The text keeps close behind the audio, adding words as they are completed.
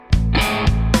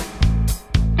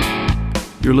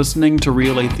You're listening to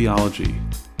Real Atheology,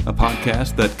 a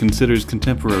podcast that considers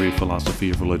contemporary philosophy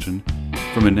of religion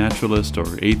from a naturalist or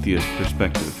atheist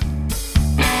perspective.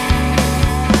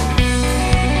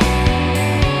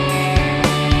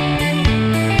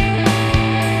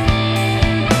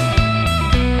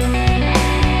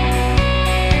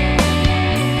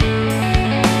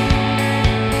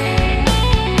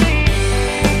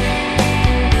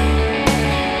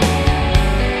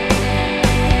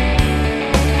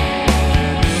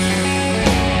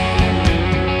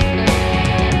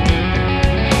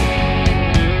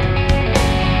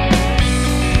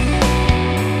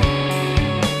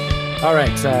 All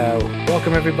right,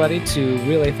 welcome everybody to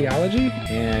Real Atheology,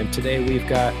 and today we've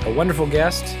got a wonderful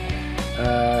guest.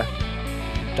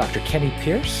 Dr. Kenny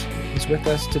Pierce is with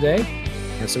us today,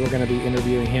 and so we're going to be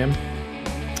interviewing him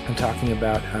and talking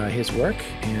about his work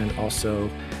and also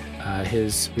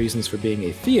his reasons for being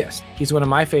a theist. He's one of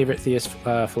my favorite theist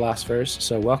philosophers,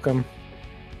 so welcome,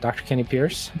 Dr. Kenny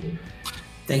Pierce.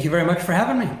 Thank you very much for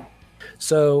having me.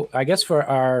 So I guess for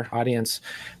our audience,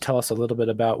 tell us a little bit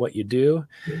about what you do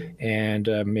and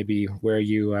maybe where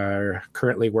you are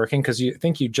currently working, because you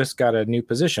think you just got a new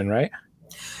position, right?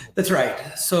 That's right.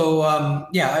 So,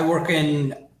 I work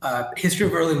in history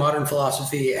of early modern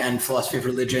philosophy and philosophy of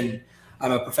religion.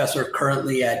 I'm a professor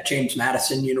currently at James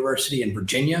Madison University in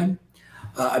Virginia.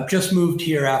 I've just moved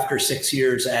here after 6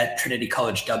 years at Trinity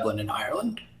College Dublin in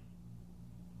Ireland.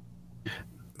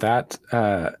 That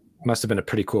must have been a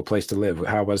pretty cool place to live.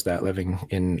 How was that living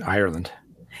in Ireland?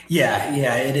 Yeah,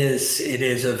 it is. It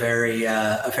is a very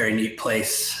neat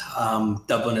place.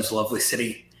 Dublin is a lovely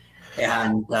city,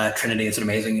 and Trinity is an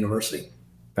amazing university.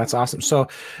 That's awesome. So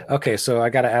I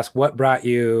got to ask, what brought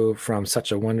you from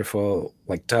such a wonderful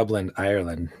Dublin,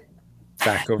 Ireland,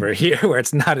 back over here where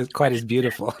it's not quite as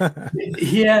beautiful?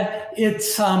 Yeah,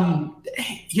 it's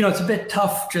it's a bit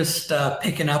tough just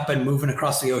picking up and moving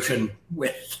across the ocean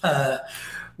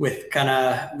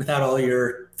without all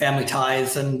your family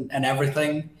ties and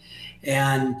everything.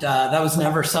 And that was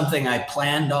never something I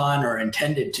planned on or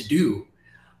intended to do.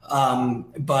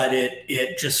 But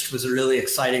it just was a really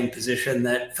exciting position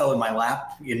that fell in my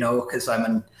lap, because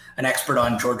I'm an expert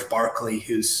on George Berkeley,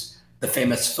 who's the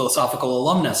famous philosophical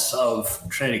alumnus of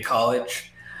Trinity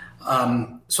College.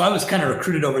 So I was kind of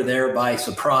recruited over there by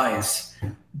surprise,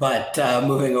 but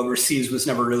moving overseas was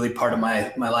never really part of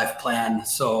my life plan.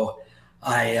 So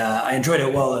I enjoyed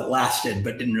it while it lasted,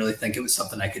 but didn't really think it was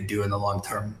something I could do in the long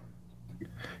term.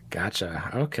 Gotcha.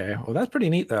 Okay. Well, that's pretty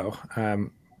neat, though.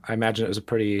 I imagine it was a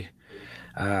pretty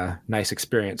nice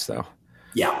experience, though.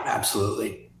 Yeah,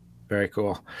 absolutely. Very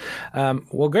cool.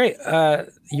 Well, great.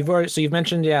 You've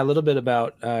mentioned, a little bit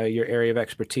about your area of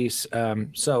expertise.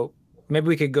 So maybe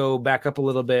we could go back up a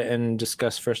little bit and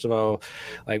discuss, first of all,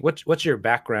 what's your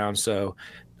background? So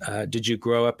did you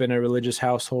grow up in a religious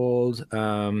household?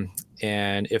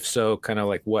 And if so, kind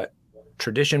of what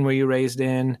tradition were you raised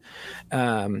in?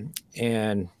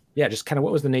 Just kind of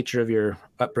what was the nature of your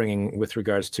upbringing with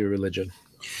regards to religion?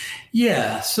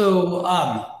 Yeah. So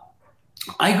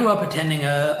I grew up attending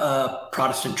a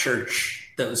Protestant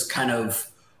church that was kind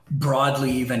of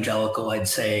broadly evangelical, I'd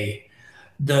say.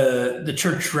 The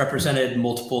church represented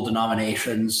multiple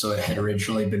denominations, so it had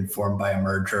originally been formed by a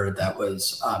merger that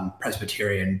was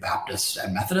Presbyterian, Baptist,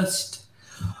 and Methodist.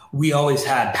 We always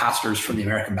had pastors from the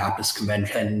American Baptist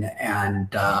Convention,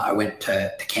 and I went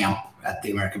to camp at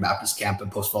the American Baptist camp in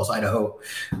Post Falls, Idaho,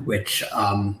 which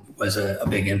was a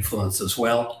big influence as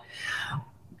well.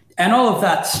 And all of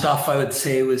that stuff, I would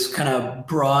say, was kind of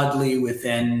broadly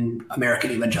within American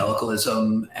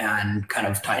evangelicalism and kind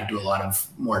of tied to a lot of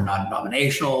more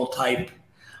non-denominational type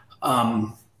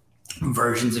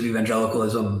versions of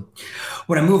evangelicalism.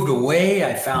 When I moved away,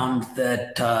 I found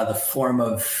that the form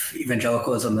of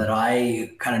evangelicalism that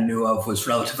I kind of knew of was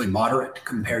relatively moderate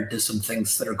compared to some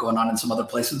things that are going on in some other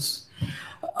places.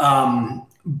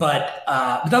 But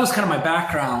that was kind of my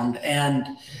background. And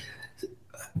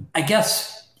I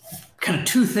guess kind of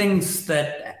two things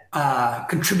that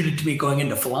contributed to me going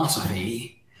into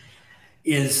philosophy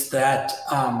is that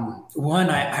one,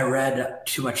 I read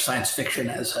too much science fiction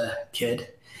as a kid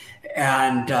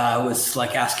and was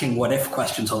asking what if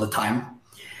questions all the time.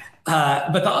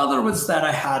 But the other was that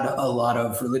I had a lot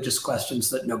of religious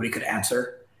questions that nobody could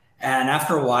answer. And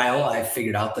after a while, I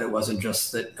figured out that it wasn't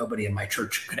just that nobody in my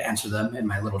church could answer them in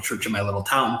my little church in my little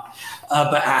town,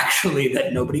 but actually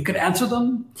that nobody could answer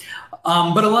them.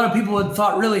 But a lot of people had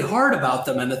thought really hard about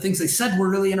them, and the things they said were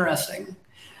really interesting.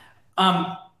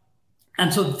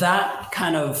 And so that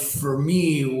kind of, for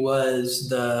me, was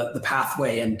the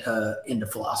pathway into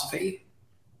philosophy.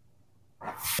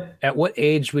 At what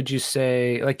age would you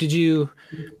say, did you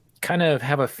kind of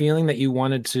have a feeling that you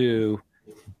wanted to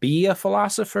be a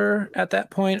philosopher at that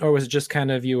point, or was it just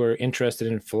kind of you were interested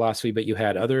in philosophy, but you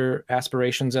had other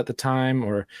aspirations at the time,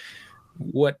 or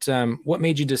what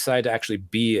made you decide to actually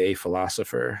be a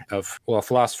philosopher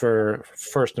philosopher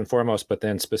first and foremost, but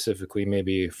then specifically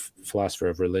maybe philosopher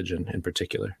of religion in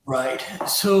particular? Right.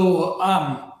 So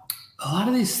a lot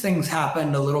of these things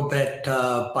happened a little bit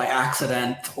by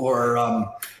accident, or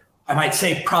I might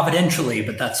say providentially,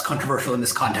 but that's controversial in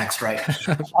this context, right?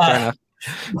 Fair enough.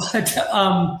 But,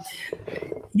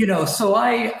 so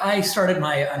I started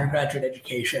my undergraduate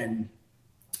education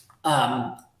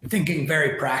thinking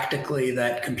very practically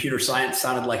that computer science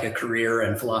sounded like a career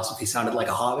and philosophy sounded like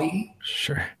a hobby.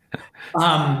 Sure.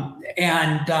 I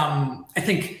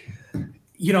think,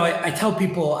 I tell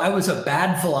people I was a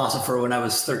bad philosopher when I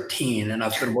was 13, and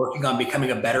I've been working on becoming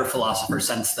a better philosopher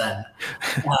since then.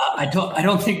 I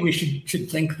don't think we should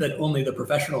think that only the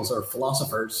professionals are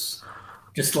philosophers.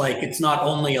 Just like it's not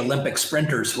only Olympic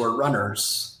sprinters who are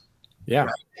runners. Yeah.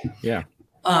 Right? Yeah.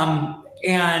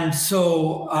 And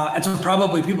so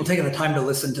probably people taking the time to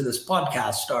listen to this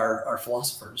podcast are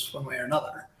philosophers one way or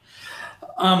another.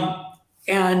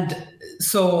 And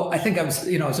so I think I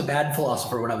was a bad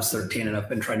philosopher when I was 13, and I've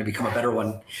been trying to become a better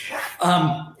one.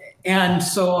 And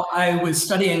so I was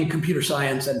studying computer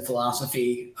science and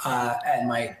philosophy in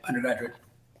my undergraduate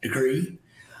degree.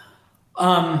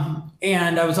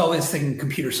 And I was always thinking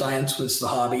computer science was the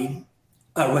hobby,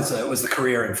 was the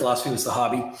career, and philosophy was the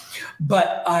hobby.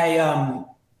 But I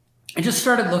just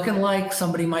started looking like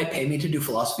somebody might pay me to do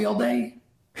philosophy all day.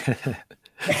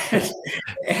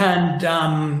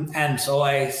 And so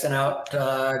I sent out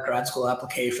grad school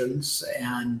applications,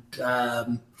 and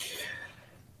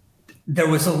there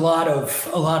was a lot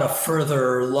of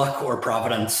further luck or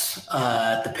providence,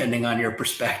 depending on your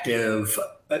perspective,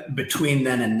 between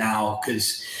then and now,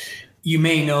 because you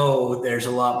may know there's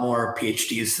a lot more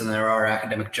PhDs than there are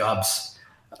academic jobs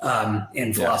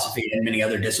in philosophy and many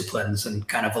other disciplines, and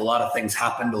kind of a lot of things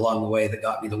happened along the way that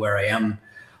got me to where I am,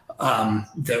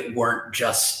 that weren't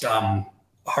just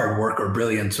hard work or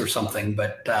brilliance or something,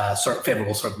 but sort of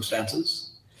favorable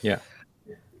circumstances. Yeah.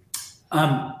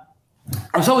 I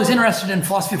was always interested in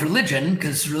philosophy of religion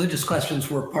because religious questions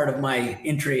were part of my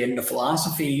entry into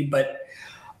philosophy, but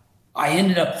I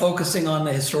ended up focusing on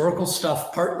the historical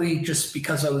stuff partly just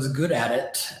because I was good at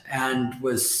it and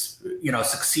was,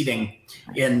 succeeding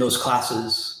in those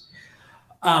classes.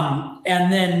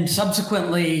 And then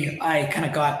subsequently, I kind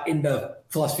of got into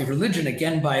philosophy of religion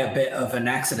again by a bit of an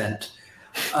accident,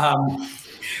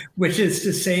 which is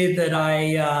to say that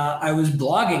I was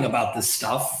blogging about this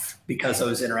stuff because I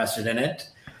was interested in it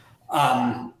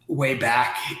way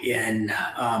back in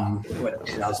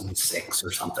 2006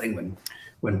 or something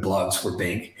when blogs were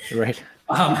big. Right.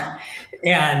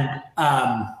 And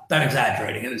I'm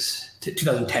exaggerating. It was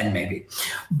 2010 maybe.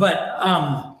 But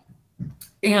I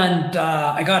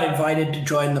got invited to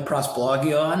join the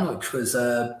Prosblogion, which was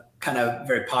a kind of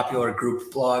very popular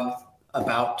group blog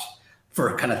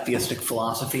for kind of theistic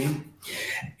philosophy.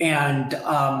 And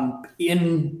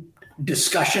in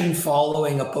discussion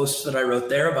following a post that I wrote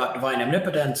there about divine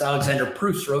omnipotence, Alexander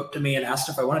Pruss wrote to me and asked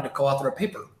if I wanted to co-author a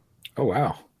paper. Oh,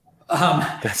 wow. So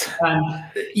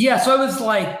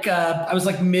I was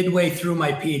like midway through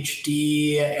my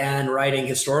PhD and writing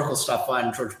historical stuff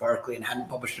on George Berkeley and hadn't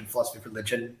published in philosophy of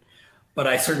religion, but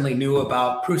I certainly knew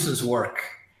about Pruss's work.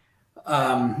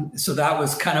 So that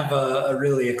was kind of a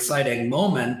really exciting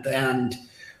moment, and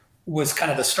was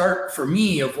kind of the start for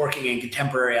me of working in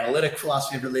contemporary analytic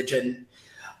philosophy of religion.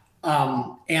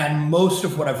 And most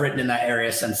of what I've written in that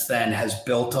area since then has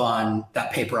built on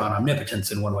that paper on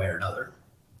omnipotence in one way or another.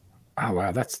 Oh,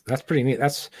 wow. That's pretty neat.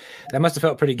 That must have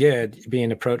felt pretty good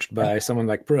being approached by someone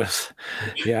like Pruss.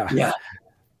 Yeah. Yeah.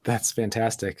 That's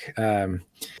fantastic. I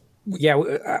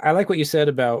like what you said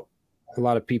about a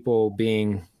lot of people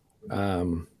being,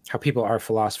 how people are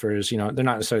philosophers. They're not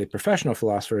necessarily professional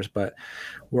philosophers, but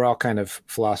we're all kind of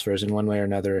philosophers in one way or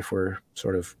another if we're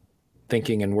sort of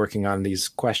thinking and working on these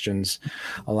questions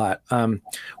a lot.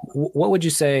 What would you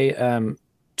say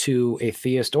to a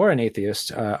theist or an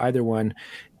atheist, either one,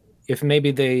 if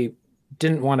maybe they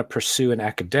didn't want to pursue an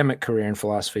academic career in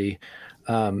philosophy?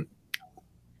 Do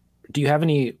you have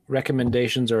any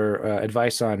recommendations or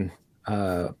advice on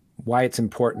why it's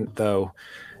important, though,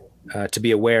 to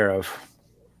be aware of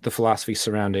the philosophy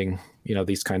surrounding,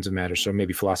 these kinds of matters? So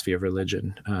maybe philosophy of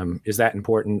religion. Is that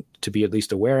important to be at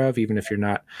least aware of, even if you're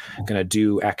not going to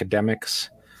do academics?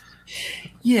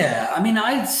 Yeah, I mean,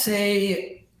 I'd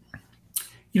say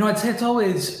it's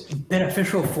always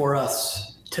beneficial for us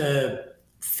to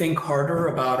think harder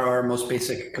about our most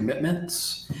basic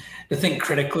commitments, to think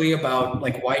critically about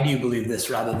like, why do you believe this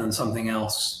rather than something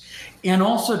else? And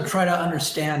also to try to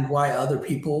understand why other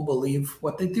people believe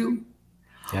what they do.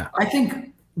 Yeah. I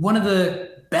think one of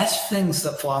the best things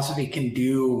that philosophy can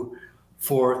do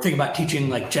think about teaching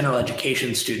like general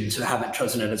education students who haven't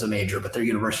chosen it as a major, but their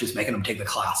university is making them take the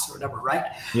class or whatever, right?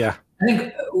 Yeah. I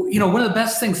think, one of the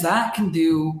best things that can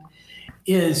do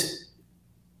is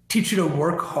teach you to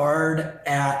work hard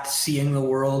at seeing the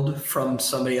world from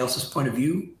somebody else's point of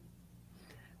view.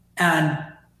 And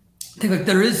I think like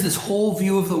there is this whole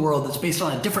view of the world that's based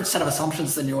on a different set of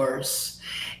assumptions than yours.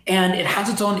 And it has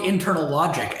its own internal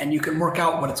logic, and you can work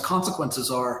out what its consequences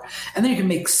are. And then you can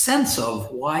make sense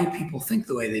of why people think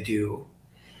the way they do.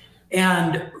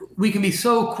 And we can be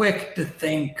so quick to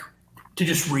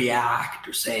just react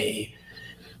or say,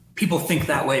 people think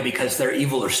that way because they're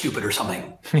evil or stupid or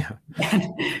something. Yeah.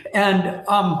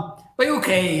 But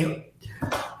okay,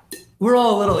 we're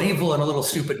all a little evil and a little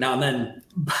stupid now and then.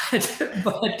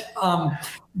 But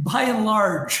by and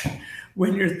large,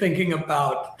 when you're thinking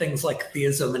about things like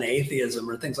theism and atheism,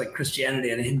 or things like Christianity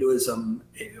and Hinduism,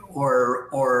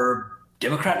 or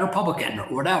Democrat and Republican or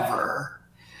whatever,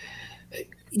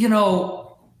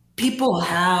 people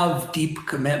have deep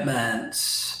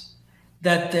commitments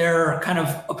that they're kind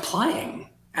of applying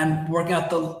and working out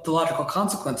the logical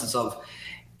consequences of.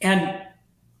 And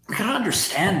we gotta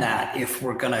understand that if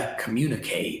we're gonna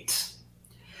communicate.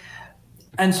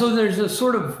 And so there's a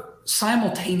sort of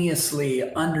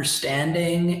simultaneously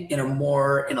understanding in a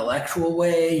more intellectual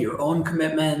way your own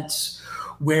commitments,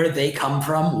 where they come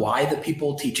from, why the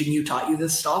people teaching you taught you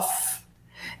this stuff,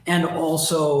 and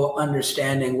also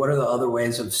understanding what are the other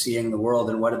ways of seeing the world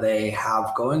and what do they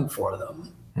have going for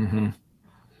them. Mm-hmm.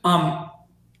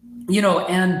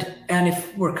 And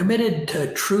if we're committed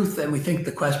to truth and we think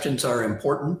the questions are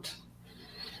important,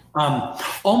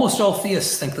 almost all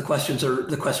theists think the question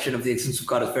of the existence of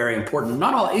God is very important.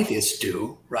 Not all atheists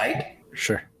do, right?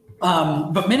 Sure.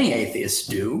 But many atheists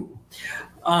do.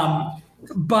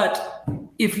 But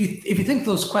if you think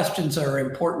those questions are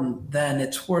important, then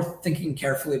it's worth thinking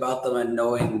carefully about them and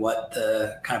knowing what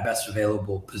the kind of best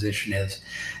available position is.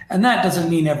 And that doesn't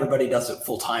mean everybody does it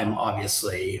full time,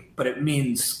 obviously, but it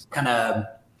means kind of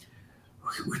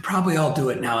we probably all do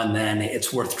it now and then.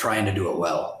 It's worth trying to do it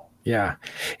well. Yeah.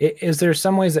 Is there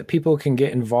some ways that people can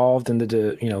get involved in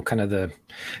the, kind of the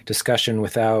discussion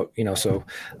without,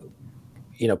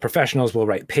 professionals will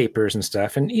write papers and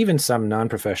stuff, and even some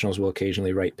non-professionals will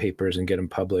occasionally write papers and get them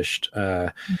published.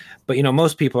 But,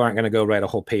 most people aren't going to go write a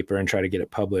whole paper and try to get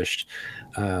it published,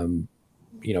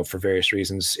 for various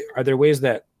reasons. Are there ways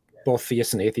that both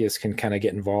theists and atheists can kind of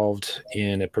get involved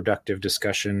in a productive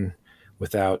discussion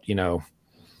without,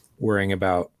 worrying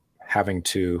about having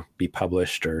to be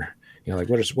published, or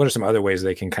what are some other ways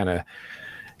they can kind of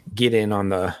get in on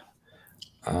the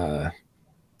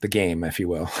game, if you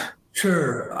will?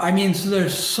 Sure. I mean, so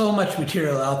there's so much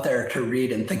material out there to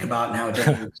read and think about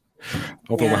nowadays.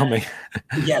 Overwhelming.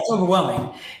 It's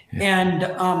overwhelming. Yeah.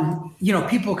 And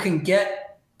people can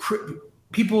get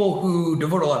people who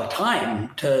devote a lot of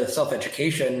time to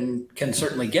self-education can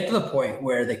certainly get to the point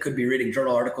where they could be reading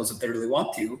journal articles if they really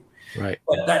want to. Right.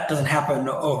 But that doesn't happen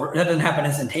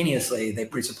instantaneously. They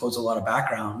presuppose a lot of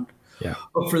background. Yeah.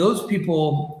 But for those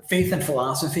people, Faith and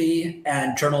Philosophy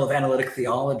and Journal of Analytic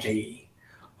Theology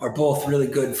are both really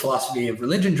good philosophy of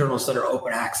religion journals that are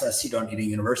open access. You don't need a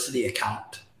university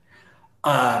account.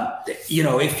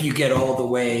 If you get all the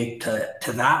way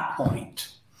to that point.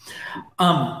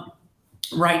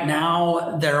 Right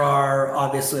now, there are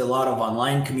obviously a lot of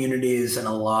online communities and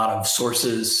a lot of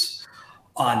sources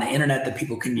on the internet that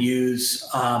people can use.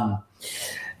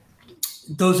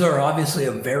 Those are obviously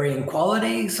of varying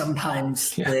quality.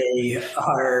 Sometimes they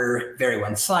are very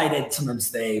one-sided.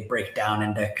 Sometimes they break down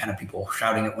into kind of people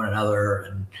shouting at one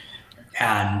another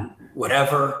and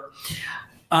whatever.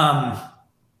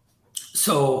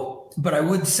 But I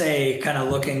would say kind of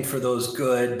looking for those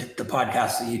the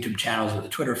podcasts, the YouTube channels, or the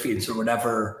Twitter feeds or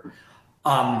whatever.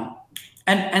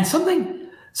 And something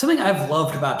I've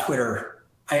loved about Twitter,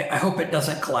 I hope it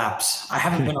doesn't collapse. I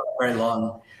haven't been on it very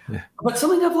long. Yeah. But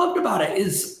something I've loved about it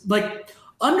is like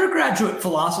undergraduate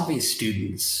philosophy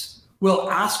students will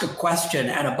ask a question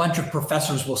and a bunch of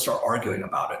professors will start arguing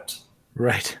about it.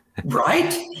 Right.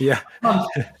 Right? Yeah.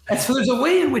 And so there's a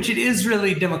way in which it is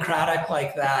really democratic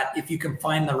like that if you can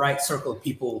find the right circle of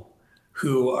people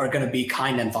who are going to be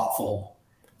kind and thoughtful,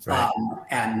 right.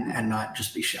 And not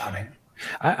just be shouting.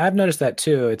 I've noticed that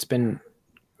too. It's been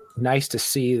nice to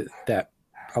see that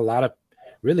a lot of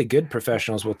really good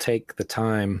professionals will take the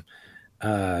time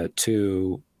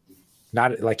to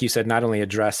not, like you said, not only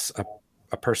address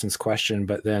a person's question,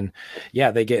 but then,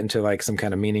 yeah, they get into like some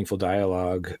kind of meaningful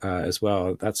dialogue as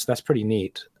well. That's pretty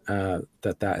neat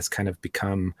that has kind of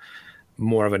become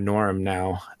more of a norm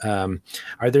now.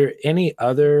 Are there any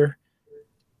other?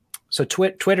 So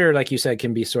Twitter, like you said,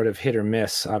 can be sort of hit or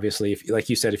miss. Obviously, like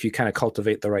you said, if you kind of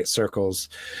cultivate the right circles,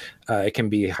 it can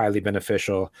be highly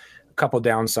beneficial. A couple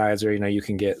downsides are, you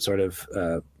can get sort of,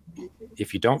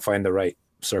 if you don't find the right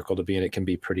circle to be in, it can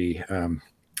be pretty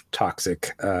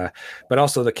toxic. But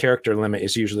also the character limit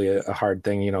is usually a hard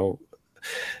thing.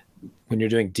 When you're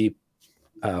doing deep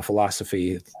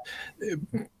philosophy,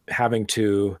 having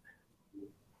to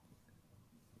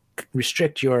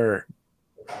restrict your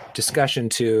discussion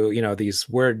to these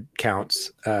word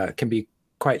counts can be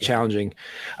quite challenging.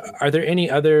 Are there any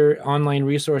other online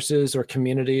resources or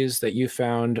communities that you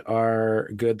found are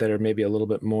good, that are maybe a little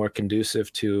bit more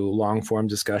conducive to long form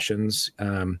discussions? I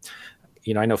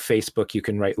know Facebook, you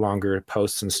can write longer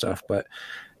posts and stuff, but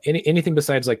anything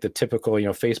besides like the typical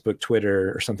Facebook,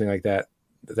 Twitter, or something like that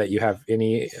you have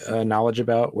any knowledge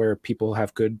about, where people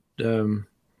have good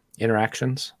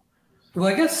interactions? Well,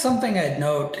 I guess something I'd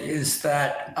note is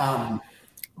that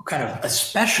kind of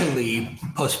especially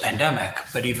post-pandemic,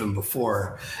 but even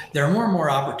before, there are more and more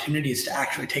opportunities to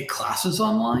actually take classes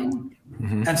online.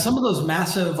 Mm-hmm. And some of those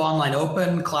massive online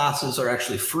open classes are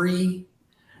actually free,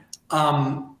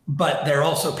 but they're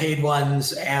also paid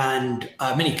ones. And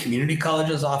many community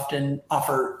colleges often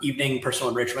offer evening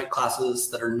personal enrichment classes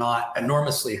that are not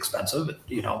enormously expensive,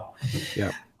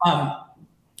 Yeah.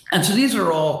 And so these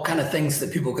are all kind of things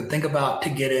that people could think about to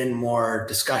get in more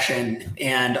discussion.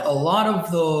 And a lot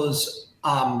of those,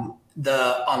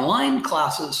 the online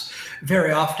classes,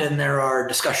 very often there are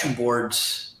discussion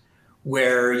boards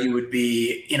where you would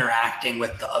be interacting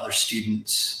with the other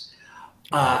students.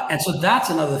 And so that's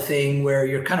another thing where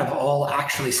you're kind of all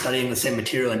actually studying the same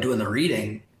material and doing the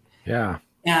reading. Yeah.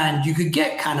 And you could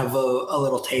get kind of a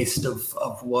little taste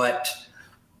of what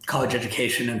college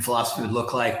education and philosophy would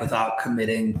look like without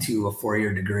committing to a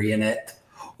 4-year degree in it.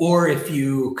 Or if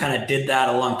you kind of did that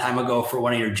a long time ago for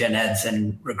one of your gen eds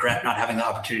and regret not having the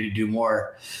opportunity to do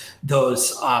more,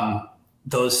 those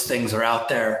things are out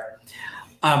there.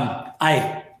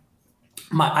 I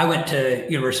went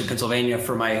to University of Pennsylvania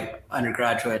for my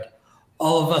undergraduate.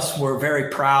 All of us were very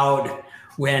proud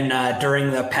when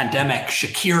during the pandemic,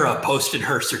 Shakira posted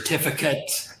her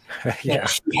certificate. Yeah.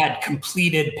 She had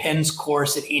completed Penn's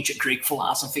course in ancient Greek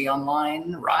philosophy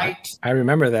online, right? I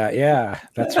remember that. Yeah,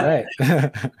 that's right.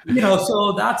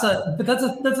 So that's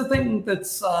a thing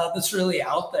that's really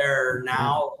out there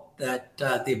now, that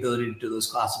the ability to do those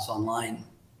classes online.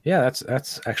 Yeah,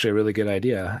 that's actually a really good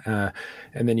idea.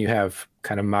 And then you have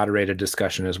kind of moderated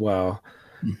discussion as well.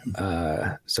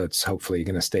 Mm-hmm. So it's hopefully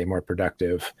going to stay more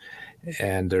productive.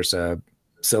 And there's a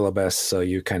syllabus, so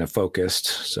you kind of focused.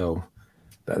 So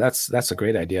that's a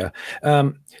great idea.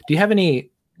 Do you have any,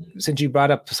 since you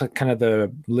brought up kind of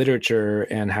the literature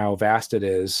and how vast it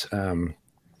is,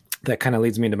 that kind of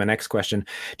leads me into my next question.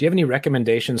 Do you have any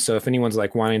recommendations? So if anyone's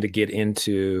like wanting to get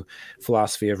into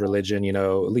philosophy of religion,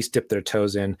 at least dip their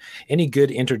toes in, any good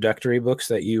introductory books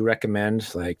that you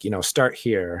recommend? Like, start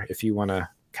here if you want to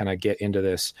kind of get into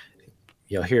this.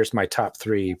 Here's my top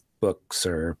 3 books,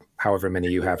 or however many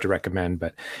you have to recommend.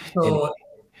 But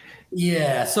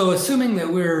yeah. So assuming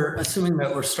that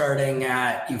we're starting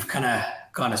at, you've kind of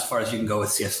gone as far as you can go with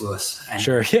C.S. Lewis. And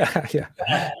sure.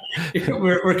 Yeah.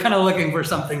 we're kind of looking for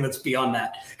something that's beyond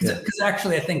that. Because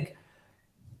actually, I think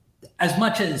as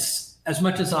much as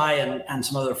I and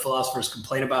some other philosophers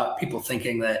complain about people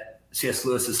thinking that C.S.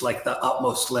 Lewis is like the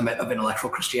utmost limit of intellectual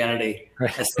Christianity,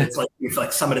 right. It's like you've like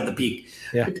summited the peak.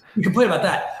 Yeah. You complain about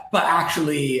that, but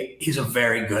actually, he's a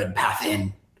very good path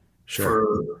in.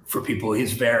 Sure. For people.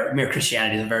 Mere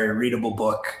Christianity is a very readable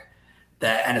book,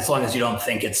 and as long as you don't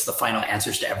think it's the final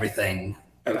answers to everything,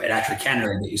 it actually can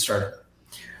really get you started.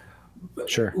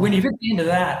 Sure. When you get into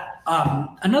that,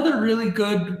 another really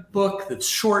good book that's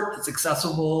short, that's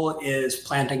accessible, is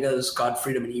Plantinga's God,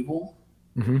 Freedom, and Evil.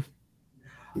 Mm-hmm.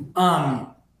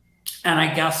 And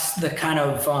I guess the kind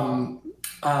of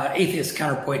atheist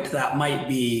counterpoint to that might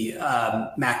be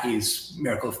Mackey's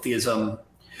Miracle of Theism,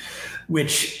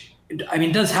 which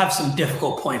does have some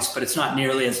difficult points, but it's not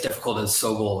nearly as difficult as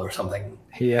Sogol or something.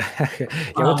 Yeah.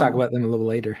 We'll talk about them a little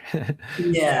later.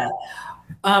 Yeah.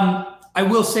 I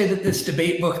will say that this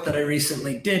debate book that I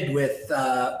recently did with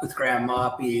Graham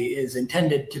Moppy is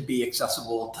intended to be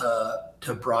accessible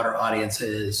to broader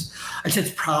audiences. I'd say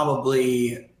it's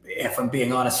probably, if I'm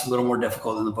being honest, a little more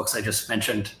difficult than the books I just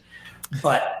mentioned,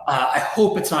 but I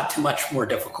hope it's not too much more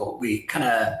difficult.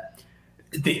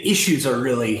 The issues are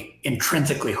really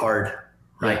intrinsically hard,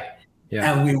 right?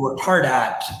 Yeah. And we worked hard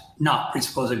at not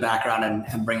presupposing background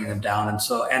and bringing them down.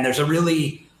 And there's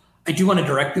I do want to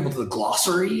direct people to the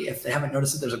glossary if they haven't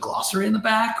noticed that there's a glossary in the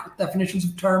back with definitions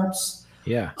of terms.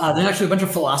 Yeah. There's actually a bunch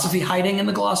of philosophy hiding in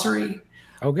the glossary.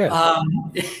 Oh, good.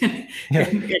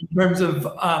 In terms of,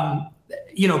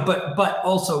 but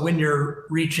also when you're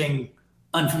reaching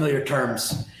unfamiliar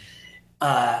terms,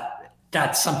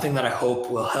 that's something that I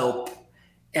hope will help.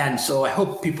 And so I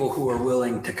hope people who are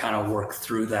willing to kind of work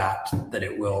through that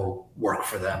it will work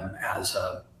for them as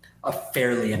a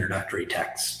fairly introductory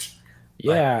text.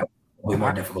 Yeah. It'll be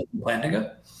more difficult than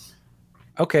Plantinga.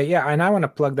 Okay. Yeah. And I want to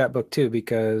plug that book too,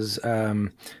 because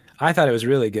I thought it was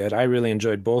really good. I really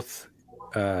enjoyed both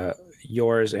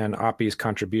yours and Oppie's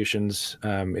contributions.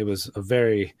 It was a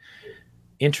very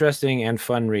interesting and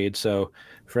fun read. So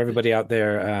for everybody out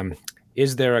there,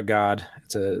 Is There a God?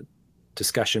 It's a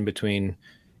discussion between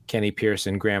Kenny Pierce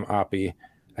and Graham Oppie.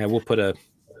 And we'll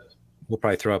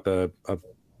probably throw up a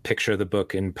picture of the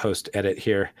book in post edit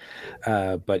here.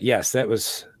 But yes,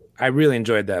 I really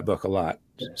enjoyed that book a lot.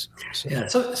 Yeah.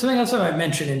 So something else I might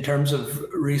mention in terms of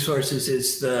resources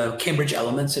is the Cambridge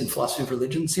Elements in Philosophy of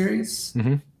Religion series.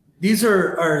 Mm-hmm. These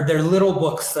they're little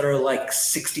books that are like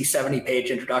 60, 70 page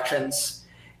introductions.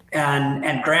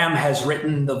 And Graham has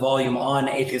written the volume on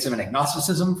atheism and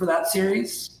agnosticism for that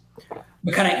series.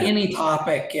 But kind of any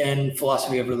topic in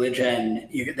philosophy of religion,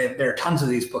 there are tons of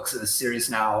these books in this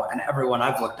series now, and everyone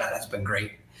I've looked at has been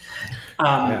great.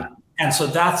 And so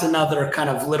that's another kind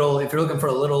of little, if you're looking for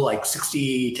a little like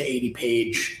 60 to 80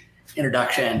 page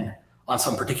introduction on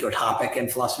some particular topic in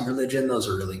philosophy of religion, those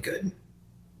are really good.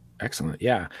 Excellent.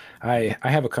 Yeah. I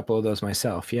have a couple of those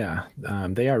myself. Yeah.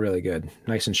 They are really good.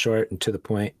 Nice and short and to the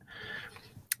point.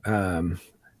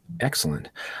 Excellent.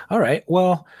 All right.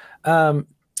 Well,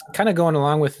 kind of going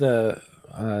along with the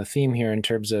theme here in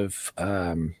terms of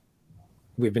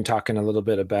we've been talking a little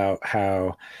bit about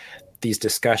how these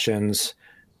discussions,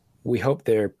 we hope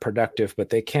they're productive, but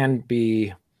they can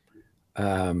be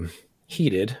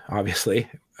heated, obviously.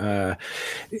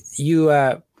 You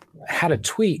had a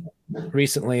tweet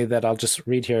recently that I'll just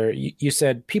read here. You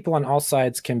said, people on all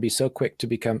sides can be so quick to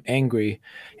become angry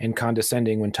and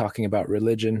condescending when talking about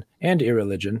religion and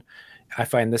irreligion. I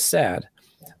find this sad.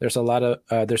 There's a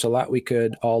lot we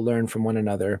could all learn from one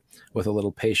another with a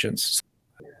little patience.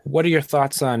 What are your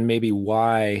thoughts on maybe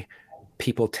why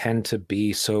people tend to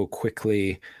be so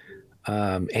quickly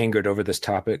angered over this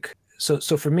topic? So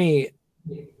for me,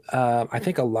 I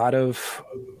think a lot of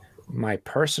my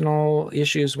personal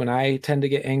issues when I tend to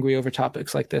get angry over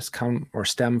topics like this come or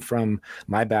stem from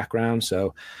my background.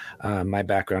 So my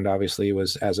background obviously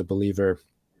was as a believer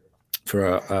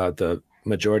for the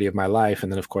majority of my life.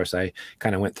 And then of course I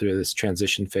kind of went through this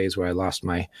transition phase where I lost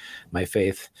my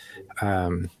faith.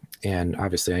 And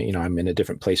obviously, I'm in a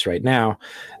different place right now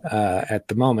at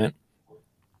the moment.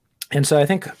 And so I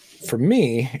think for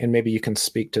me, and maybe you can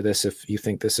speak to this if you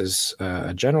think this is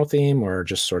a general theme or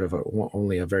just sort of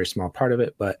only a very small part of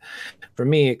it. But for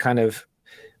me, it kind of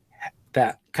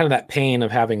that pain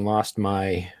of having lost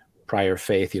my prior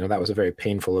faith, that was a very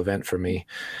painful event for me,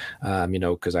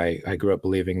 because I grew up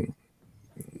believing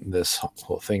this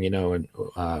whole thing, and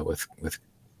with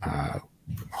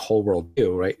whole world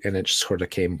view, right? And it just sort of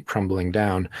came crumbling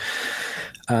down.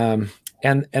 And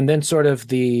then sort of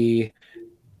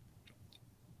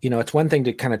it's one thing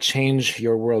to kind of change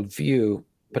your worldview,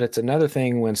 but it's another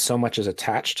thing when so much is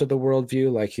attached to the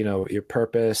worldview, like, your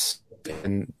purpose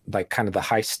and like kind of the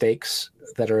high stakes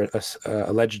that are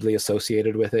allegedly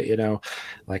associated with it,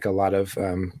 like a lot of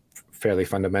fairly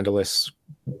fundamentalist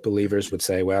believers would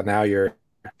say, well, now you're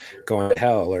going to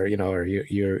hell, or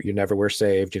you never were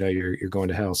saved, you're going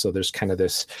to hell. So there's kind of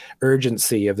this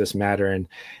urgency of this matter, and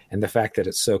the fact that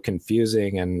it's so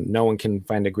confusing and no one can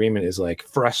find agreement is like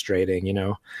frustrating,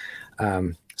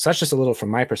 so that's just a little from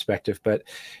my perspective. But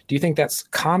do you think that's a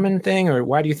common thing, or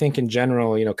why do you think in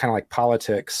general, kind of like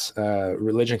politics,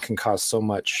 religion can cause so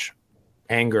much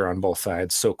anger on both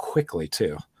sides so quickly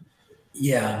too?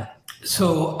 Yeah.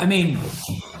 So,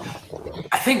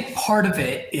 I think part of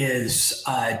it is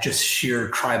just sheer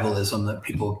tribalism, that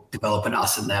people develop an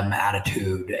us and them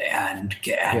attitude and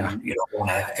want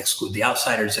to exclude the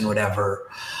outsiders and whatever.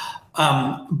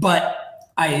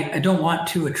 But I don't want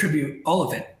to attribute all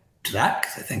of it to that,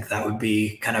 because I think that would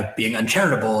be kind of being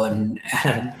uncharitable and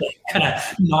kind of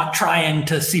not trying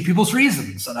to see people's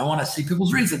reasons. And I want to see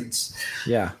people's reasons.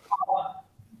 Yeah.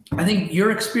 I think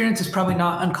your experience is probably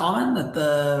not uncommon,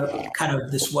 that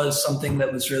this was something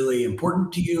that was really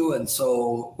important to you. And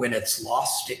so when it's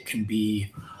lost, it can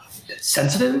be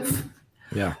sensitive.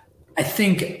 Yeah. I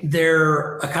think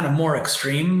they're a kind of more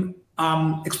extreme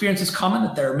experience is common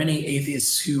that there are many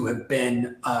atheists who have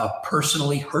been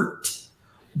personally hurt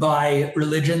by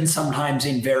religion, sometimes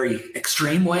in very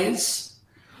extreme ways.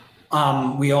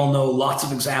 We all know lots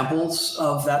of examples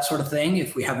of that sort of thing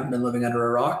if we haven't been living under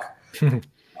a rock.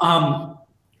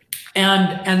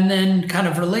 And then kind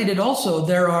of related also,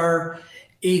 there are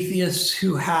atheists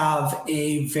who have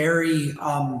a very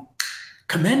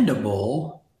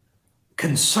commendable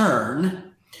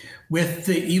concern with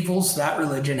the evils that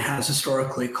religion has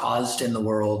historically caused in the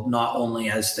world, not only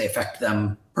as they affect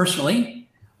them personally,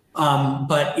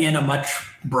 but in a much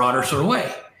broader sort of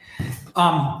way.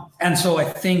 And so I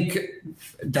think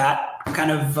that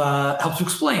kind of helps to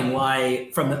explain why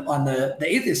on the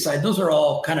atheist side, those are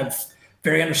all kind of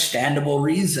very understandable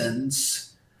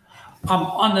reasons.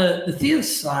 On the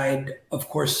theist side, of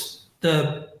course,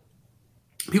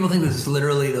 people think this is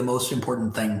literally the most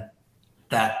important thing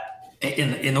that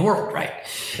in the world, right?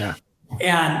 Yeah.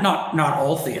 And not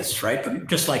all theists, right? But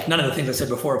just like none of the things I said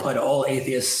before apply to all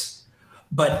atheists,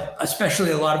 but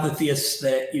especially a lot of the theists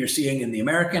that you're seeing in the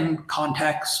American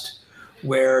context,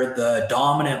 where the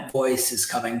dominant voice is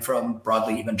coming from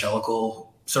broadly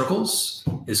evangelical circles,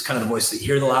 is kind of the voice that you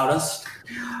hear the loudest.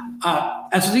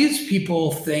 And so these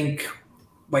people think,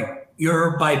 like,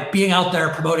 by being out there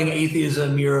promoting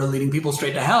atheism, you're leading people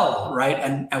straight to hell, right?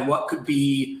 And what could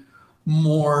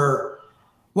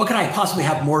I possibly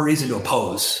have more reason to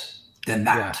oppose than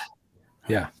that?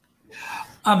 Yeah.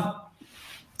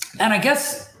 And I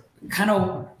guess kind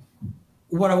of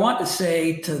what I want to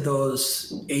say to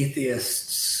those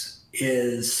atheists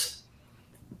is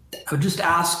I would just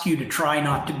ask you to try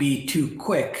not to be too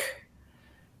quick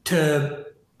to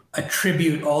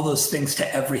attribute all those things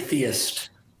to every theist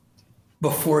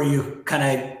before you kind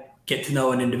of get to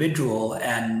know an individual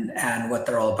and what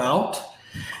they're all about.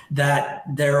 That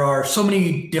there are so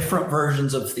many different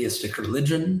versions of theistic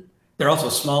religion. There are also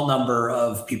a small number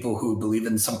of people who believe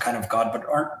in some kind of God but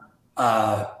aren't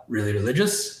really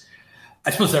religious.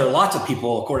 I suppose there are lots of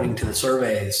people, according to the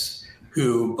surveys,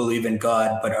 who believe in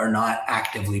God but are not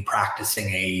actively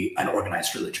practicing an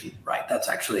organized religion, right? That's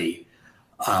actually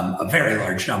a very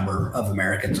large number of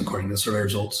Americans, according to the survey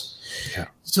results. Yeah.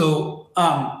 So,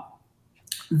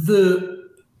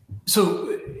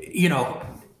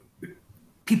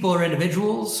 people are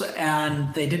individuals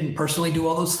and they didn't personally do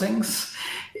all those things.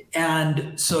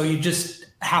 And so you just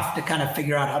have to kind of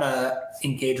figure out how to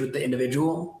engage with the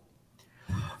individual.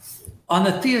 On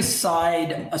the theist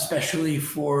side, especially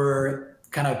for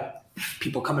kind of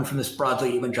people coming from this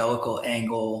broadly evangelical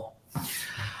angle,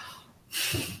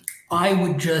 I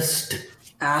would just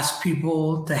ask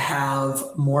people to have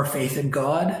more faith in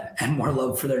God and more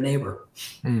love for their neighbor.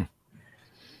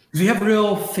 If you have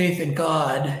real faith in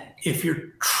God, if you're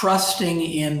trusting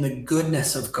in the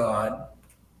goodness of God,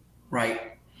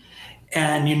 right?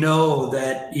 And you know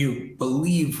that you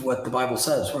believe what the Bible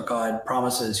says, where God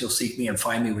promises you'll seek me and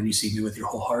find me when you seek me with your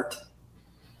whole heart.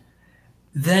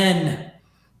 Then,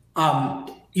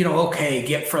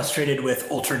 get frustrated with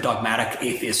ultra dogmatic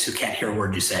atheists who can't hear a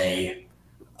word you say,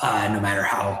 no matter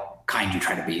how kind you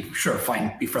try to be. Sure,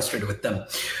 fine, be frustrated with them.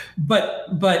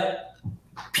 But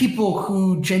people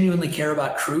who genuinely care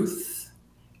about truth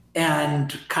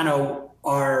and kind of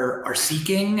are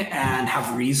seeking and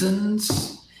have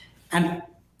reasons, and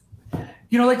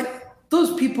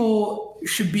those people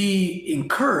should be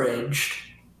encouraged.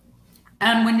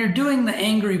 And when you're doing the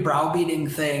angry browbeating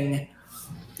thing,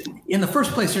 in the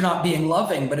first place, you're not being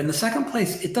loving, but in the second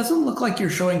place, it doesn't look like you're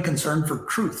showing concern for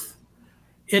truth.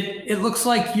 It looks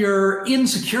like you're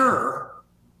insecure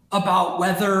about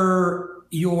whether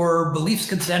your beliefs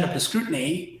can stand up to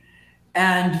scrutiny,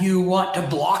 and you want to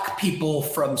block people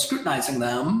from scrutinizing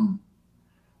them,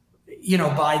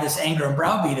 by this anger and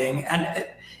browbeating. And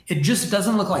it just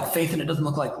doesn't look like faith, and it doesn't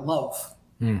look like love.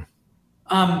 And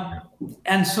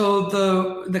so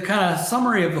the kind of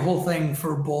summary of the whole thing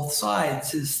for both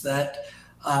sides is that,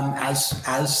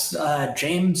 as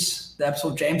James, the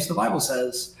episode of James, the Bible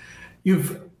says,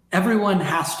 everyone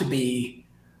has to be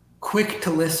quick to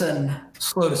listen,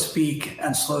 slow to speak,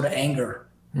 and slow to anger.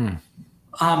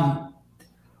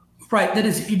 Right. That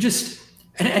is, you just,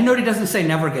 and note he doesn't say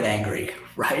never get angry,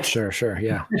 right? Sure.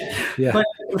 Yeah. Yeah.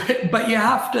 But you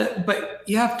have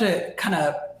to kind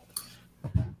of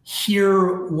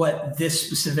hear what this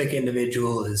specific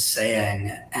individual is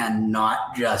saying and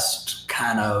not just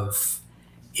kind of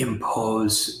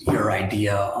impose your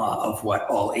idea of what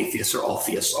all atheists or all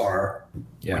theists are.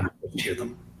 Yeah. When you hear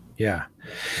them. Yeah.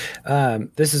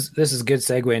 This is a good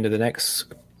segue into the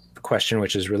next question,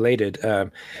 which is related.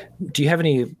 Do you have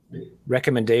any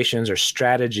recommendations or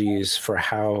strategies for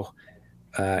how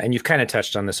and you've kind of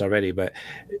touched on this already, but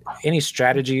any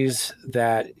strategies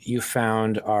that you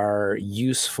found are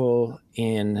useful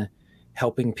in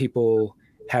helping people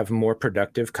have more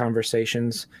productive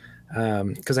conversations?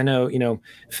 Because I know,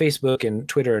 Facebook and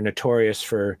Twitter are notorious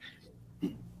for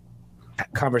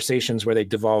conversations where they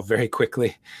devolve very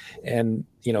quickly, and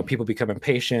people become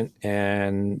impatient,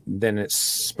 and then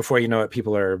it's before you know it,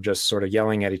 people are just sort of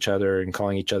yelling at each other and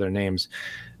calling each other names.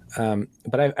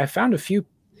 But I found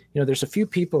there's a few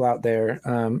people out there,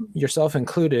 yourself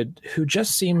included, who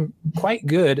just seem quite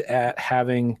good at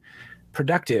having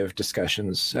productive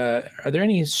discussions. Are there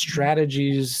any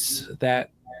strategies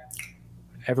that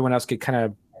everyone else could kind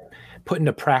of put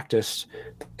into practice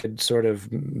could sort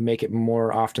of make it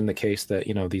more often the case that,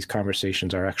 these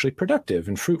conversations are actually productive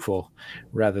and fruitful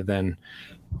rather than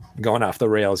going off the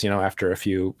rails, after a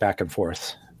few back and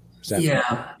forth?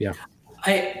 Yeah.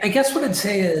 I guess what I'd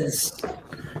say is,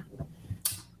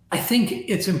 I think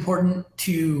it's important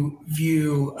to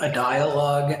view a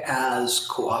dialogue as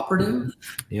cooperative.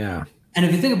 Yeah. And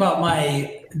if you think about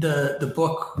the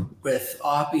book with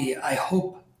Oppie, I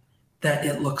hope that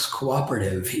it looks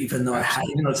cooperative, even though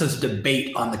it says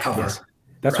debate on the cover. Yes.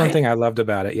 That's right? One thing I loved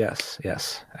about it. Yes,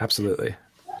 absolutely.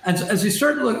 And so as we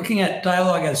start looking at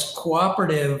dialogue as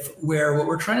cooperative, where what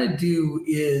we're trying to do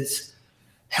is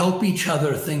help each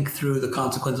other think through the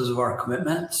consequences of our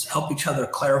commitments, help each other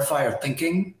clarify our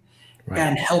thinking, right,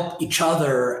 and help each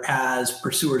other as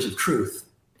pursuers of truth.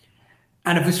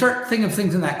 And if we start thinking of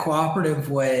things in that cooperative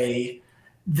way,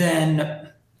 then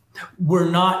we're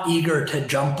not eager to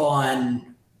jump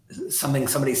on something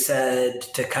somebody said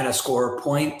to kind of score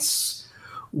points.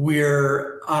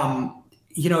 We're, I'm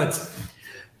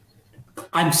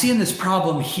seeing this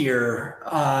problem here.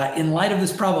 In light of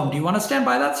this problem, do you want to stand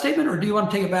by that statement or do you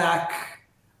want to take it back?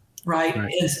 Right.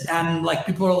 And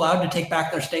people are allowed to take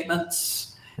back their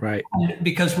statements. Right.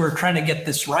 Because we're trying to get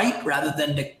this right rather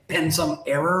than to pin some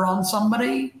error on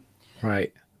somebody.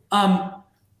 Right.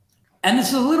 And this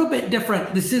is a little bit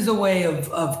different. This is a way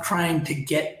of trying to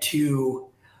get to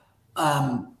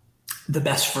the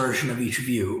best version of each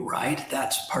view, right?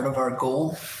 That's part of our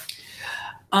goal.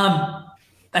 I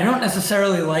don't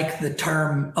necessarily like the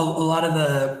term, a lot of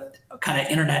the kind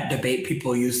of internet debate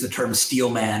people use the term steel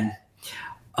man.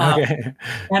 Okay.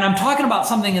 And I'm talking about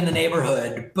something in the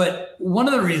neighborhood, but one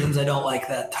of the reasons I don't like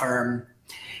that term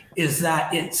is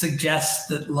that it suggests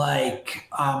that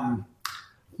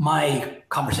my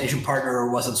conversation partner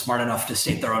wasn't smart enough to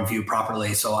state their own view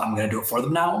properly, so I'm going to do it for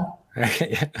them now.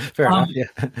 Yeah, fair enough. Yeah.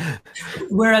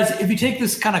 Whereas if you take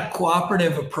this kind of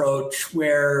cooperative approach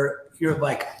where you're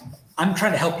I'm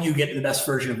trying to help you get to the best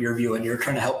version of your view and you're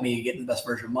trying to help me get to the best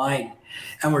version of mine,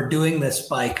 and we're doing this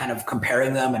by kind of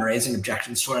comparing them and raising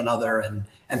objections to one another and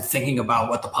thinking about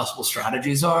what the possible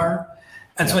strategies are.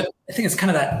 And so I think it's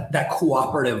kind of that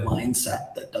cooperative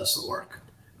mindset that does the work.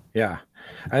 Yeah.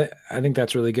 I think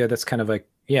that's really good. That's kind of I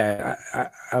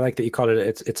like that you called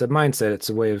it. It's a mindset. It's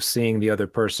a way of seeing the other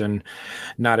person,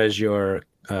 not as your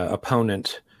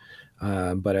opponent,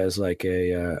 but as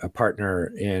a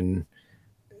partner in,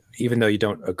 even though you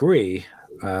don't agree,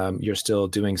 you're still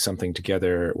doing something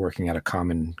together, working at a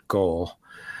common goal,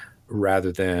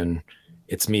 rather than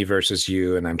it's me versus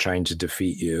you and I'm trying to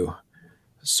defeat you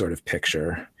sort of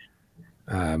picture.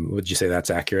 Would you say that's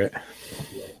accurate?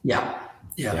 Yeah.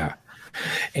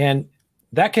 And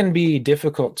that can be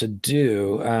difficult to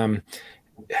do.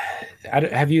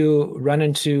 Have you run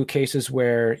into cases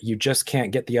where you just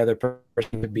can't get the other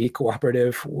person to be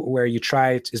cooperative, where you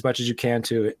try as much as you can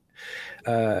to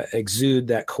exude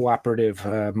that cooperative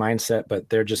mindset, but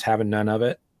they're just having none of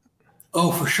it?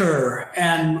 Oh, for sure.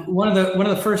 And one of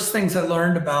the first things I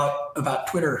learned about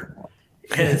Twitter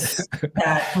is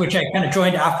that, which I kind of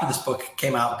joined after this book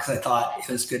came out because I thought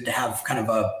it was good to have kind of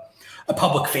a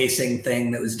public facing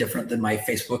thing that was different than my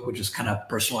Facebook, which is kind of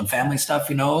personal and family stuff,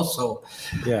 So,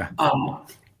 yeah.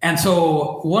 And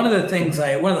so one of the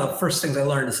first things I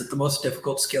learned is that the most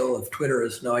difficult skill of Twitter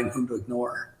is knowing whom to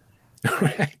ignore.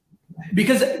 Right.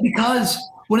 Because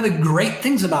one of the great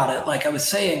things about it, like I was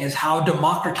saying, is how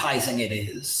democratizing it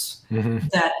is. Mm-hmm.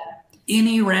 That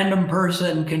any random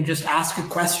person can just ask a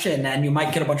question and you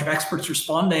might get a bunch of experts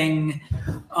responding.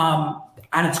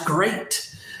 And it's great.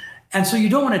 And so you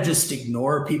don't want to just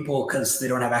ignore people because they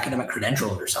don't have academic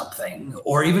credentials or something,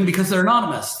 or even because they're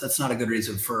anonymous. That's not a good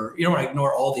reason you don't want to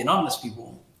ignore all the anonymous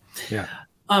people. Yeah.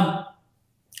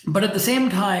 But at the same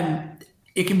time,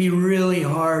 it can be really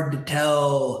hard to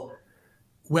tell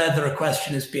whether a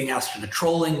question is being asked in a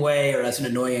trolling way or as an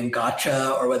annoying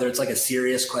gotcha, or whether it's a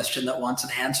serious question that wants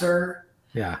an answer.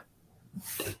 Yeah.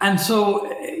 And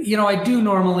so, I do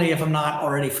normally, if I'm not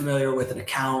already familiar with an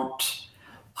account,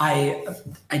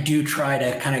 I do try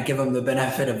to kind of give them the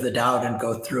benefit of the doubt and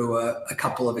go through a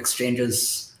couple of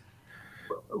exchanges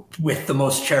with the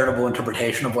most charitable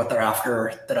interpretation of what they're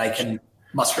after that I can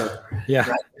muster. Yeah.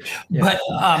 Right?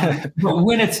 Yeah. But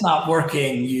when it's not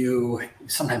working,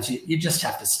 sometimes you just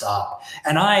have to stop.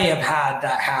 And I have had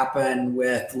that happen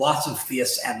with lots of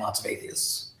theists and lots of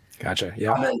atheists. Gotcha.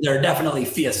 Yeah. There are definitely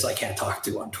theists I can't talk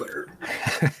to on Twitter.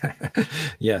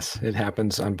 Yes, it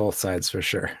happens on both sides for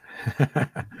sure.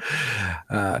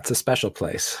 It's a special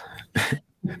place.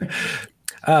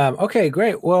 Okay,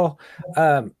 great. Well,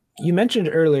 you mentioned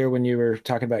earlier when you were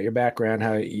talking about your background,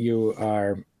 how you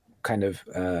are kind of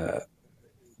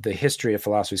the history of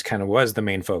philosophy kind of was the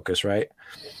main focus, right?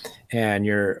 And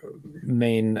your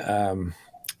main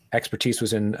expertise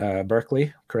was in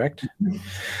Berkeley, correct?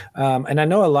 And I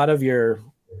know a lot of your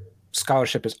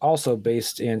scholarship is also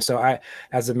based in, so I,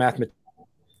 as a mathematician,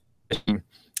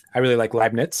 I really like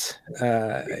Leibniz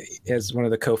as one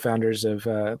of the co-founders of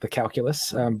the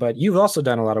calculus, but you've also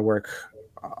done a lot of work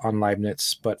on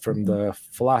Leibniz, but from the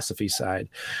philosophy side.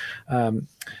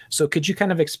 So could you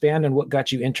kind of expand on what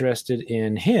got you interested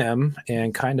in him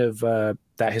and kind of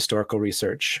that historical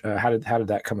research? How did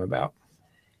that come about?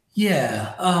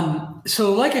 Yeah.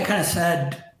 So like I kind of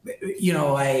said,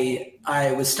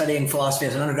 I was studying philosophy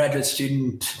as an undergraduate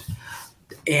student,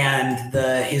 and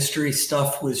the history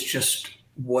stuff was just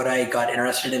what I got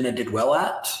interested in and did well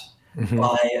at.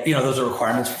 Mm-hmm. Those are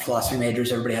requirements for philosophy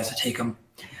majors. Everybody has to take them.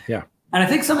 Yeah. And I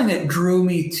think something that drew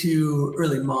me to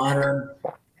early modern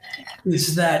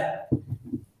is that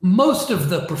most of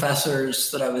the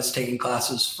professors that I was taking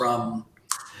classes from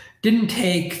didn't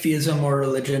take theism or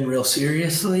religion real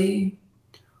seriously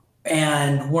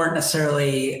and weren't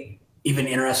necessarily even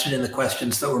interested in the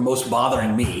questions that were most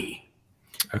bothering me.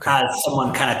 Okay. As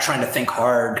someone kind of trying to think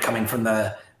hard, coming from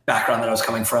the background that I was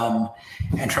coming from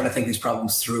and trying to think these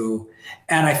problems through.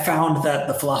 And I found that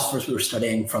the philosophers we were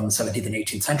studying from the 17th and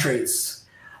 18th centuries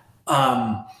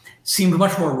seemed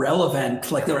much more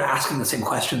relevant, like they were asking the same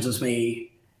questions as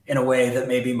me in a way that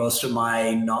maybe most of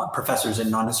my professors in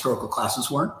non-historical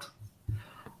classes weren't.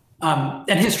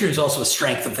 And history is also a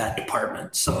strength of that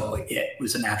department, so it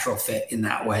was a natural fit in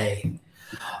that way.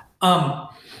 And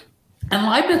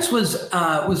Leibniz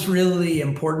was really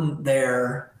important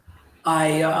there.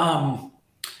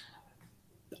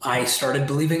 I started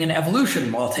believing in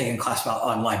evolution while taking a class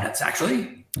on Leibniz,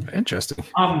 actually. Interesting.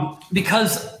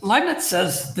 Because Leibniz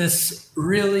says this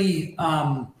really,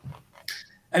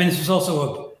 this was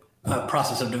also a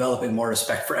process of developing more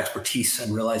respect for expertise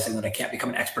and realizing that I can't become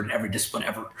an expert in every discipline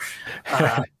ever,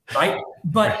 right?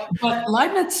 But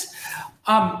Leibniz,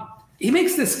 he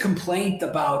makes this complaint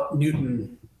about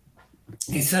Newton.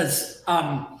 He says,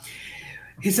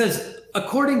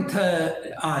 according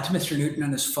to Mr. Newton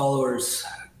and his followers,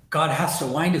 God has to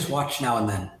wind his watch now and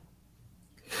then.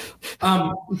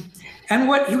 And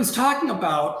what he was talking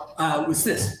about was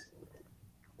this.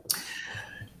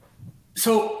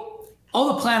 So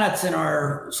all the planets in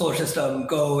our solar system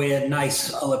go in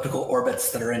nice elliptical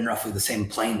orbits that are in roughly the same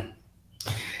plane.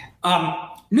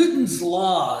 Newton's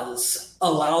laws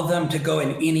allow them to go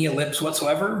in any ellipse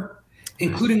whatsoever,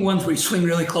 including ones where you swing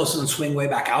really close and swing way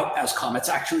back out, as comets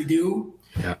actually do,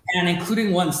 and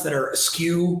including ones that are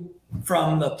askew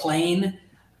from the plane,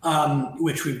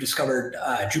 which we've discovered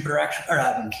Jupiter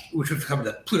actually, which we've discovered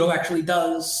that Pluto actually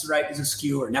does, right, is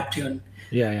askew, or Neptune.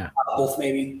 Both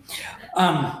maybe.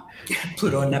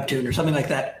 Pluto and Neptune or something like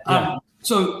that.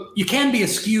 So you can be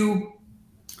askew,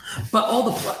 but all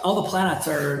the planets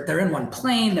they're in one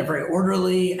plane, they're very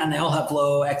orderly, and they all have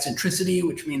low eccentricity,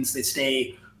 which means they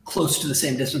stay close to the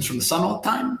same distance from the sun all the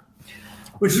time,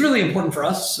 which is really important for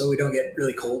us so we don't get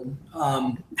really cold.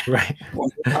 Right. Or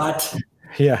hot.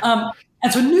 Yeah.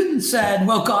 And so Newton said,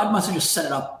 well, God must have just set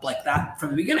it up like that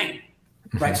from the beginning,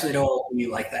 right? So they'd all be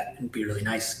like that and be really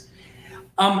nice.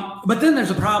 But then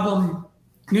there's a problem.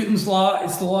 Newton's law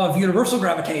is the law of universal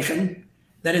gravitation.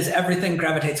 That is, everything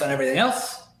gravitates on everything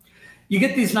else. You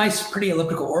get these nice, pretty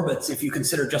elliptical orbits if you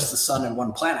consider just the sun and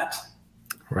one planet.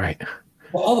 Right.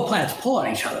 Well, all the planets pull on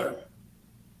each other.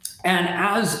 And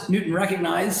as Newton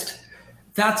recognized,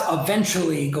 that's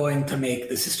eventually going to make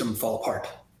the system fall apart.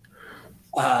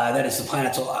 That is, the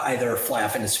planets will either fly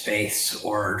off into space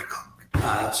or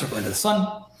circle into the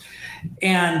sun.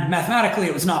 And mathematically,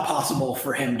 it was not possible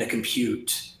for him to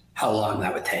compute how long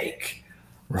that would take.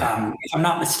 Right. If I'm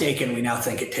not mistaken, we now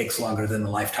think it takes longer than the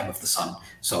lifetime of the sun,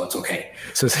 so it's okay.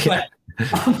 So yeah,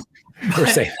 we're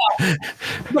safe.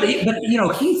 But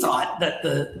he thought that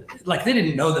they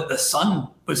didn't know that the sun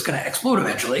was going to explode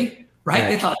eventually, right?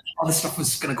 They thought all this stuff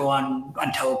was going to go on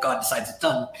until God decides it's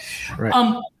done.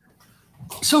 Right.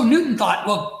 So Newton thought,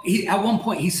 well, at one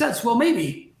point he says, well,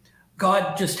 maybe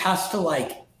God just has to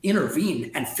like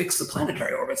intervene and fix the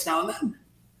planetary orbits now and then.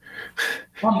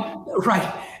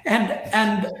 Right.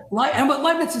 And what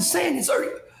Leibniz is saying is,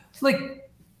 like,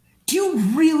 do you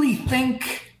really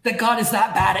think that God is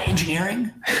that bad at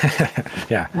engineering?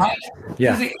 Yeah. Right.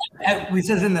 Yeah. He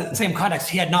says in the same context,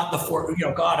 he had not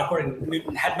God, according to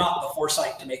Newton, had not the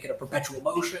foresight to make it a perpetual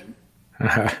motion.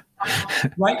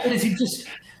 Right. Because he just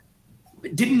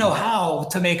didn't know how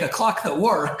to make a clock that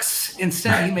works.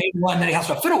 Instead, he made one that he has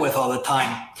to fiddle with all the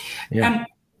time. Yeah.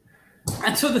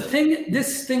 And so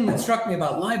this thing that struck me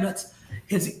about Leibniz,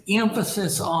 his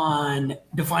emphasis on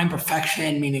divine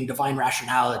perfection, meaning divine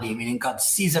rationality, meaning God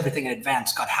sees everything in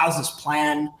advance. God has this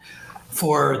plan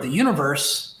for the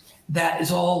universe that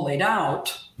is all laid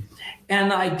out.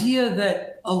 And the idea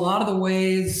that a lot of the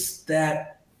ways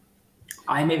that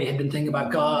I maybe had been thinking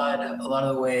about God, a lot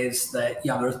of the ways that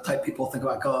young Earth type people think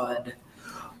about God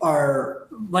are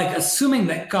like assuming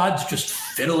that God's just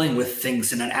fiddling with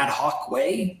things in an ad hoc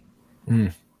way.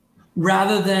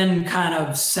 Rather than kind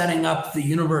of setting up the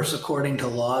universe according to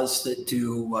laws that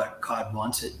do what God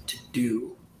wants it to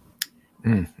do.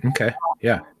 Okay.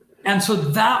 Yeah. And so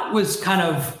that was kind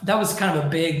of a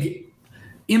big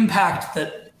impact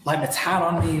that Leibniz had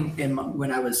on me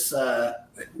when I was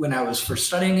first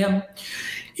studying him,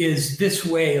 is this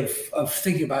way of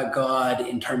thinking about God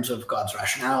in terms of God's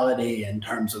rationality, in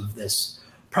terms of this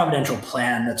providential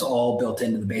plan that's all built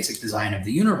into the basic design of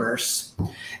the universe.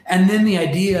 And then the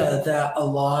idea that a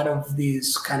lot of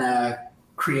these kind of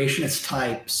creationist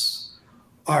types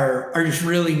are just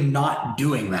really not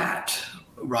doing that,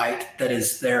 right? That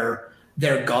is their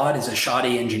God is a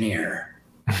shoddy engineer.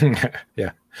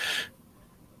 Yeah.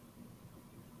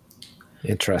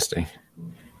 Interesting.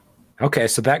 Okay,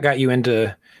 so that got you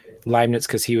into Leibniz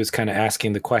because he was kind of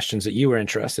asking the questions that you were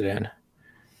interested in.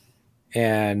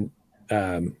 And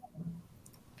that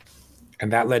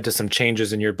led to some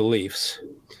changes in your beliefs.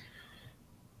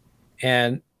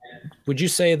 And would you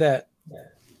say that,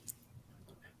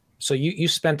 so you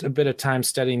spent a bit of time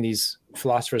studying these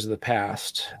philosophers of the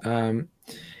past.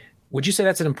 Would you say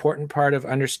that's an important part of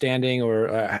understanding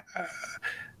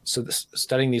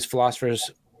studying these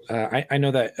philosophers? I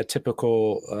know that a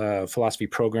typical philosophy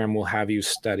program will have you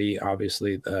study,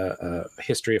 obviously, the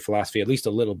history of philosophy, at least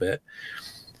a little bit.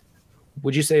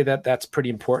 Would you say that that's pretty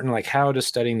important? Like, how does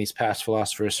studying these past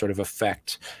philosophers sort of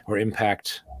affect or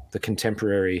impact the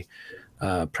contemporary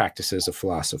practices of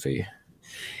philosophy?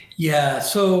 Yeah,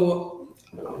 so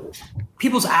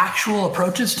people's actual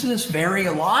approaches to this vary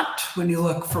a lot when you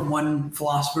look from one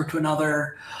philosopher to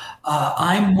another.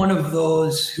 I'm one of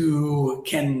those who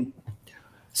can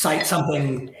cite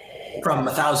something from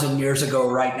 1,000 years ago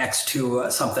right next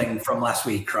to something from last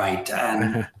week, right?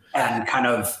 And kind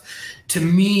of, to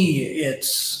me,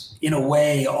 it's in a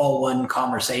way all one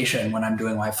conversation when I'm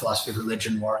doing my philosophy of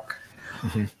religion work.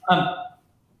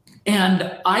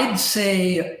 And I'd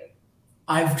say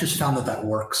I've just found that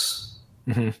works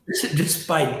just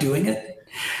by doing it.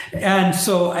 And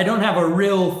so I don't have a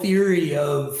real theory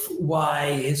of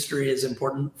why history is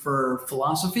important for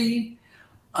philosophy.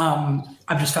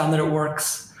 I've just found that it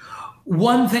works.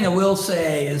 One thing I will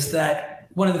say is that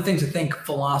one of the things I think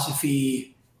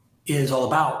philosophy is all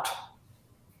about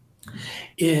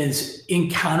is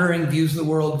encountering views of the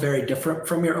world very different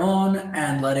from your own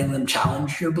and letting them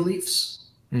challenge your beliefs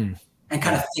and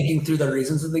kind of thinking through the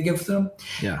reasons that they give to them.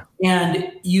 Yeah.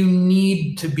 And you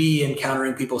need to be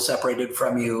encountering people separated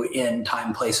from you in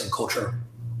time, place, and culture.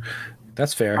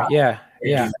 That's fair. Yeah.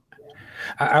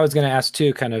 I was going to ask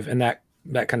too, kind of, and that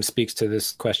kind of speaks to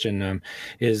this question,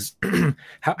 is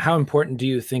how important do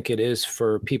you think it is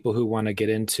for people who want to get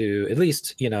into at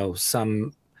least,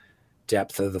 some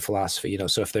depth of the philosophy,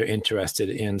 so if they're interested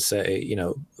in, say,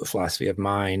 the philosophy of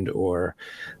mind or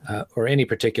any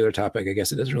particular topic, I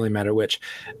guess it doesn't really matter which,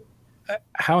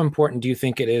 how important do you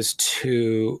think it is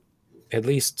to at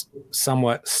least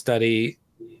somewhat study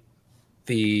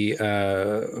the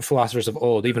philosophers of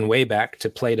old, even way back to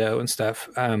Plato and stuff?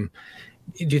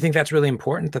 Do you think that's really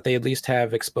important that they at least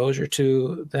have exposure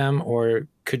to them, or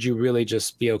could you really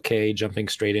just be okay jumping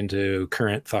straight into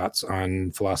current thoughts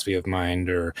on philosophy of mind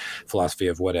or philosophy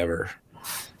of whatever?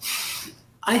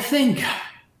 I think,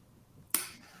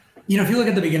 if you look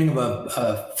at the beginning of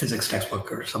a physics textbook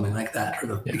or something like that, or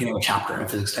the beginning of a chapter in a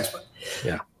physics textbook,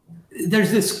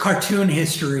 there's this cartoon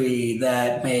history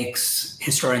that makes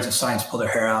historians of science pull their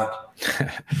hair out.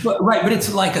 But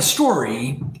it's like a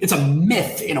story. It's a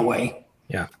myth in a way.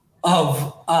 Yeah. Of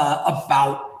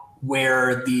about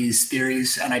where these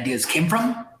theories and ideas came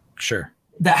from. Sure.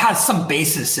 that has some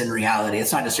basis in reality.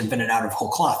 It's not just invented out of whole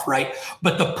cloth, right?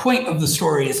 But the point of the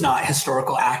story is not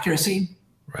historical accuracy.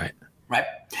 Right. Right.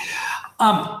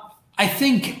 I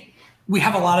think we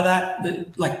have a lot of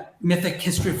that, like mythic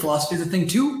history of philosophy is a thing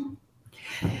too.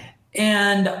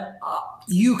 And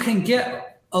you can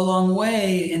get a long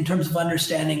way in terms of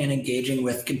understanding and engaging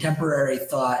with contemporary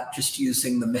thought just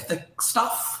using the mythic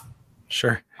stuff.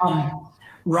 Sure.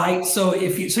 Right. So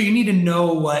you need to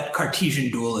know what Cartesian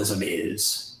dualism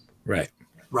is. Right.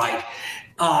 Right.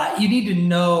 You need to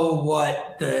know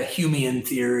what the Humean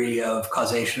theory of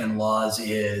causation and laws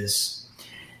is,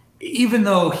 even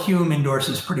though Hume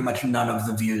endorses pretty much none of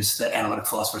the views that analytic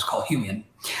philosophers call Humean.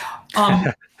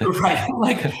 Right.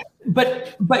 Like,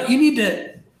 but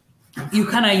you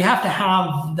have to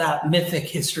have that mythic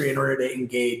history in order to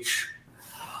engage.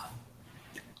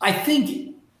 I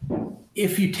think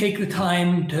if you take the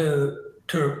time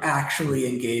to actually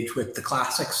engage with the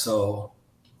classics, though,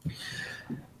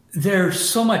 there's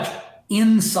so much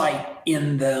insight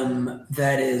in them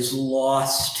that is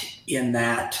lost in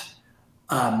that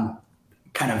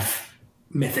kind of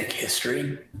mythic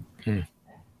history.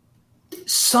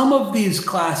 Some of these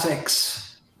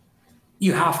classics,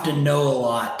 you have to know a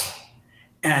lot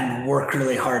and work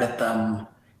really hard at them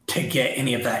to get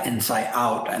any of that insight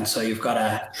out. And so you've got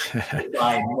to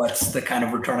decide what's the kind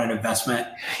of return on investment.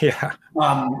 Yeah.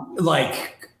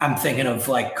 Like I'm thinking of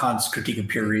like Kant's Critique of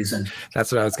Pure Reason.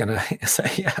 That's what I was going to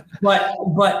say. Yeah.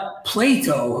 But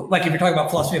Plato, like if you're talking about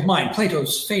philosophy of mind,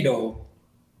 Plato's Phaedo,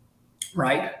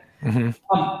 right?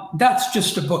 Mm-hmm. That's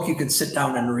just a book you could sit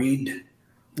down and read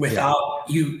with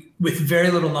very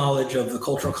little knowledge of the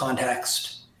cultural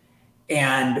context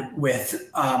and with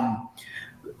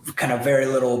kind of very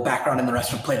little background in the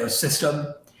rest of Plato's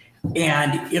system,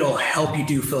 and it'll help you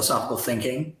do philosophical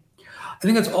thinking. I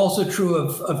think that's also true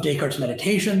of Descartes'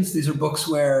 Meditations. These are books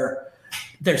where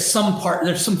there's some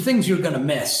things you're going to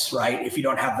miss, right, if you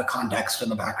don't have the context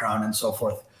and the background and so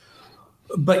forth.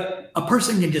 But a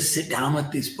person can just sit down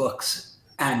with these books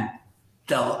and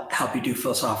they'll help you do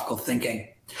philosophical thinking.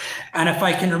 And if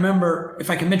I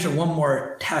can mention one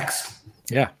more text.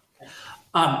 Yeah.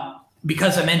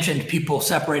 Because I mentioned people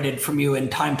separated from you in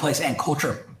time, place, and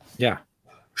culture. Yeah.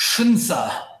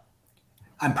 Xunzi,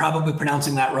 I'm probably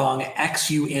pronouncing that wrong,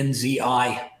 Xunzi,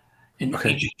 an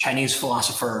ancient Chinese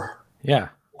philosopher. Yeah.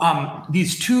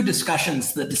 These two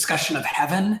discussions, the discussion of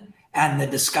heaven and the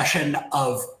discussion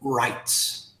of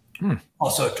rites.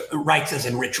 Also, rites as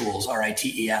in rituals, rites.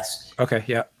 Okay,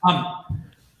 yeah.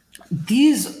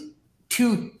 These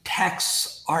two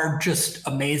texts are just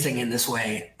amazing in this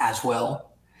way as well,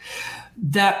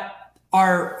 that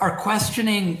are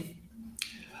questioning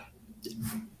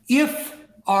if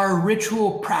our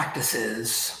ritual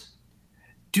practices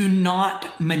do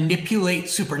not manipulate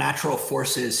supernatural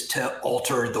forces to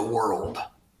alter the world,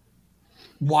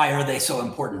 why are they so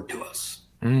important to us?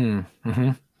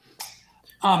 Mm-hmm.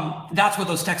 That's what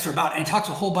those texts are about. And it talks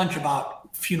a whole bunch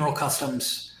about funeral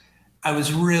customs. I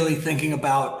was really thinking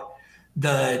about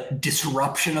the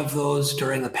disruption of those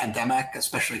during the pandemic,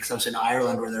 especially because I was in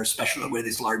Ireland where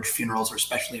these large funerals are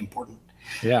especially important.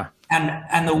 Yeah.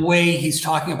 And the way he's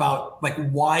talking about like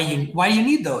why you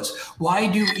need those. Why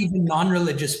do even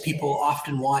non-religious people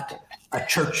often want a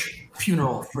church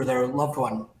funeral for their loved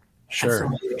one? Sure.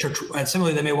 And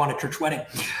similarly, they may want a church wedding.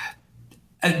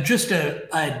 Just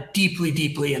a deeply,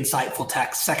 deeply insightful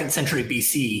text, 2nd century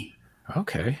BC.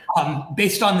 Okay.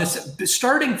 Based on this,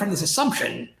 starting from this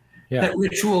assumption that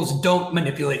rituals don't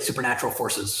manipulate supernatural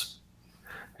forces.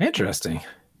 Interesting.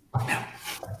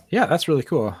 Yeah, that's really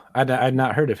cool. I'd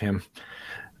not heard of him.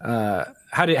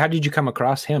 How did you come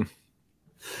across him?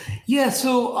 Yeah,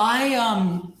 so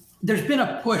there's been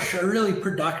a really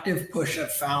productive push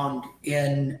I've found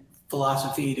in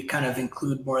philosophy to kind of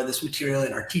include more of this material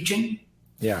in our teaching.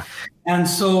 Yeah. And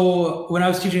so when I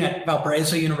was teaching at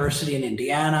Valparaiso University in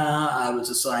Indiana, I was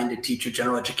assigned to teach a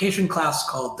general education class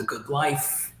called The Good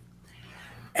Life.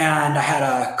 And I had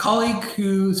a colleague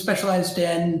who specialized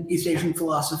in East Asian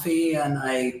philosophy, and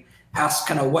I asked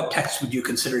kind of what text would you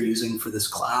consider using for this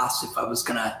class if I was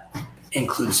going to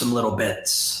include some little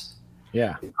bits.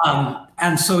 Yeah.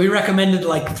 And so he recommended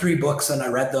like 3 books, and I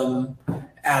read them.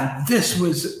 And this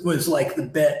was like the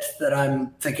bit that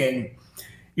I'm thinking,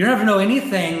 you don't have to know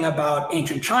anything about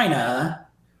ancient China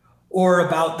or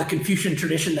about the Confucian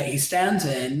tradition that he stands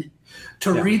in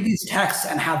to read these texts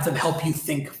and have them help you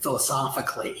think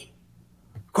philosophically.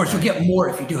 Of course, you'll get more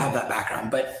if you do have that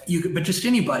background, but just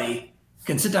anybody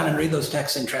can sit down and read those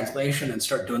texts in translation and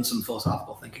start doing some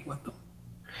philosophical thinking with them.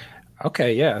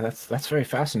 Okay, yeah, that's very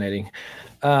fascinating.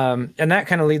 And that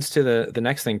kind of leads to the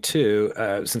next thing too,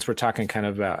 since we're talking kind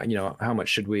of about, how much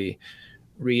should we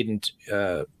read and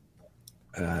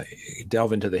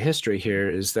delve into the history here,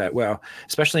 is that, well,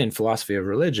 especially in philosophy of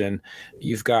religion,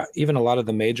 you've got even a lot of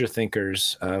the major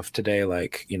thinkers of today,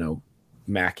 like,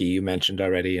 Mackey, you mentioned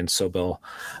already, and Sobel,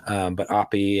 but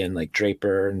Oppie and like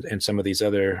Draper and some of these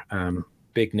other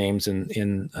big names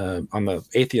in on the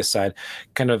atheist side,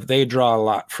 kind of, they draw a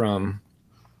lot from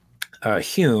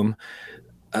Hume,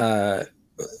 or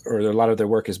a lot of their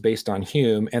work is based on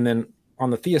Hume. And then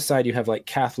on the theist side, you have like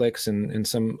Catholics and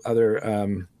some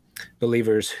other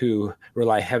believers who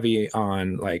rely heavy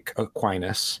on like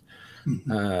Aquinas,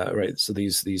 right? So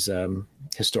these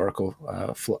historical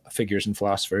figures and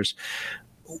philosophers.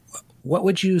 What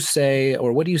would you say,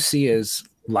 or what do you see as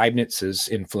Leibniz's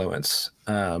influence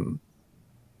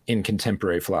in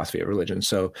contemporary philosophy of religion?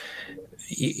 So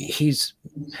his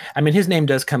name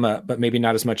does come up, but maybe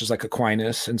not as much as like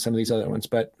Aquinas and some of these other ones.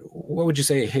 But what would you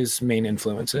say his main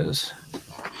influence is?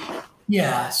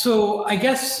 Yeah, so I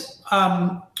guess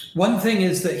one thing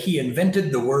is that he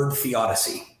invented the word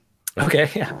theodicy. Okay,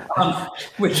 yeah.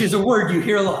 Which is a word you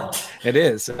hear a lot. It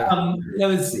is.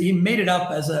 He made it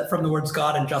up from the words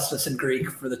God and justice in Greek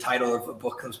for the title of a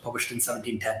book that was published in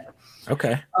 1710.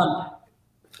 Okay.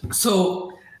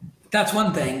 So that's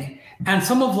one thing. And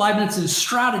some of Leibniz's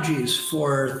strategies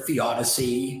for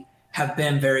theodicy have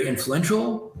been very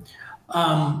influential,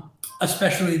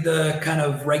 especially the kind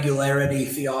of regularity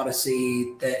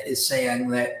theodicy that is saying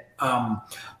that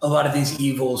a lot of these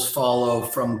evils follow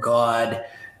from God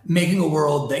making a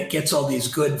world that gets all these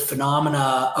good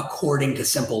phenomena according to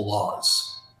simple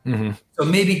laws. Mm-hmm. So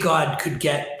maybe God could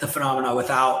get the phenomena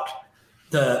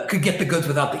could get the goods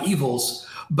without the evils,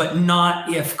 but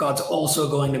not if God's also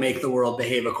going to make the world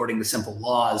behave according to simple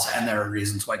laws, and there are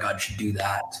reasons why God should do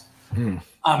that. Mm.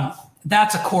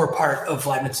 That's a core part of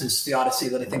Leibniz's theodicy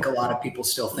that I think a lot of people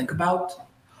still think about.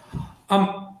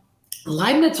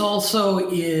 Leibniz also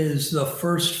is the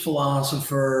first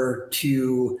philosopher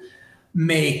to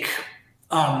make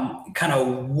kind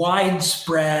of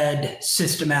widespread,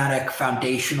 systematic,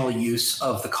 foundational use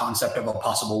of the concept of a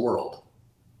possible world.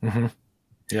 Mm-hmm.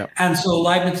 Yeah. And so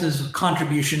Leibniz's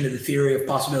contribution to the theory of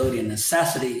possibility and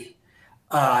necessity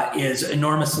is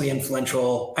enormously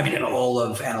influential. I mean, in all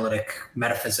of analytic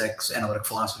metaphysics, analytic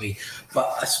philosophy,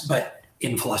 but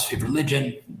in philosophy of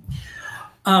religion.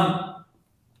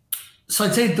 So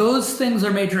I'd say those things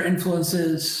are major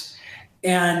influences.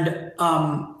 And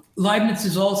Leibniz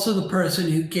is also the person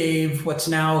who gave what's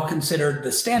now considered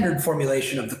the standard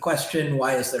formulation of the question,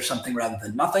 why is there something rather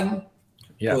than nothing?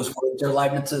 Yeah. Those words are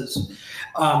Leibniz's.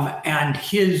 And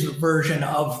his version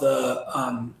of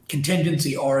the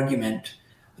contingency argument,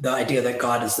 the idea that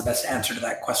God is the best answer to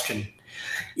that question,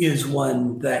 is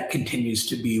one that continues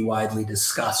to be widely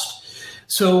discussed.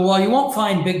 So while you won't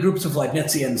find big groups of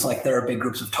Leibnizians like there are big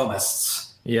groups of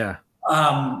Thomists, yeah,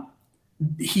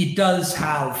 he does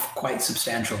have quite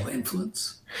substantial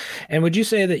influence. And would you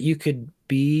say that you could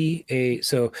be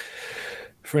so,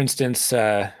 for instance,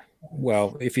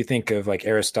 well, if you think of like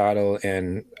Aristotle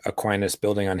and Aquinas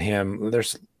building on him,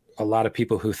 there's a lot of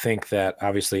people who think that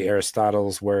obviously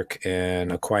Aristotle's work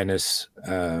and Aquinas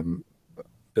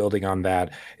building on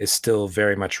that is still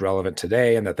very much relevant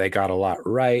today, and that they got a lot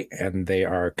right, and they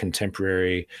are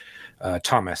contemporary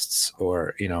Thomists,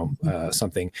 or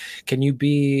something. Do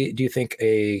you think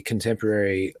a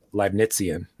contemporary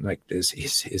Leibnizian, like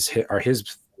are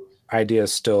his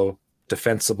ideas still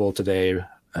defensible today,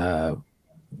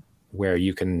 where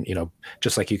you can,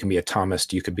 just like you can be a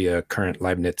Thomist, you could be a current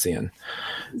Leibnizian?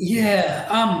 Yeah.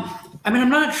 I'm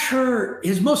not sure.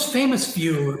 His most famous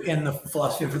view in the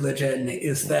philosophy of religion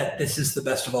is that this is the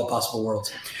best of all possible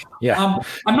worlds. Yeah.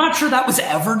 I'm not sure that was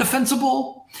ever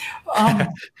defensible.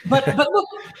 But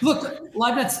look,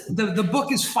 Leibniz, the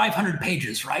book is 500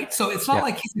 pages, right? So it's not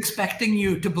like he's expecting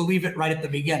you to believe it right at the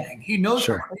beginning. He knows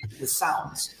how great this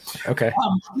sounds. Okay.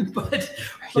 But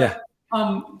yeah.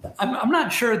 I'm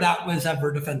not sure that was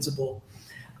ever defensible.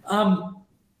 But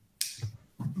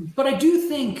I do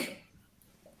think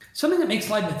something that makes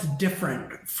Leibniz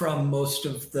different from most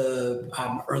of the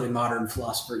early modern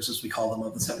philosophers, as we call them,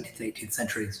 of the 17th and 18th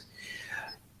centuries,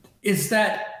 is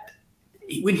that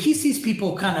when he sees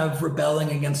people kind of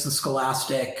rebelling against the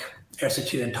scholastic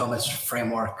Aristotelian Thomist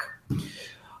framework,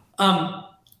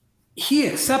 he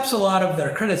accepts a lot of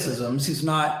their criticisms. He's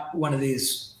not one of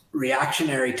these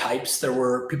reactionary types.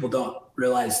 People don't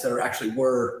realize there actually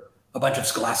were a bunch of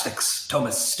scholastics,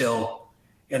 Thomists still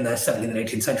in the 17th and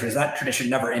 18th centuries. That tradition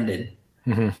never ended.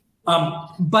 Mm-hmm.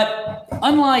 But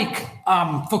unlike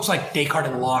folks like Descartes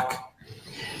and Locke,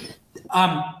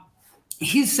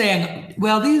 He's saying,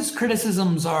 well, these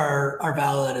criticisms are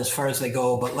valid as far as they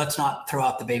go, but let's not throw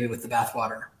out the baby with the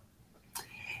bathwater.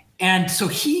 And so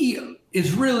he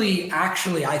is really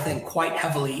actually, I think, quite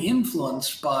heavily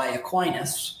influenced by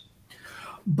Aquinas.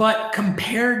 But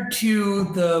compared to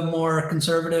the more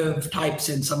conservative types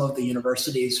in some of the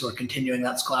universities who are continuing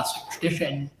that scholastic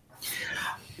tradition,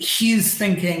 he's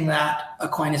thinking that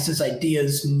Aquinas'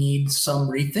 ideas need some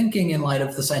rethinking in light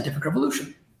of the scientific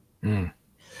revolution. Mm.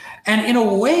 And in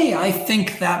a way, I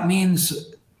think that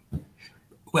means,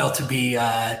 well, to be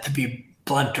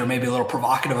blunt or maybe a little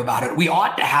provocative about it, we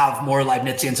ought to have more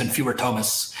Leibnizians and fewer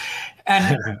Thomists.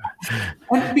 And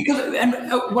what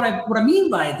I mean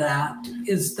by that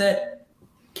is that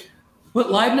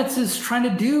what Leibniz is trying to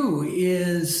do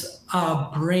is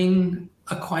bring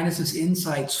Aquinas'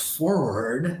 insights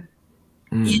forward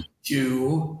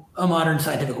into a modern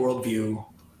scientific worldview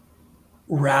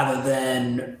rather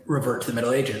than revert to the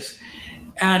Middle Ages.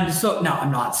 And so now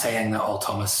I'm not saying that all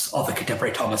the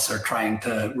contemporary Thomists are trying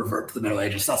to revert to the Middle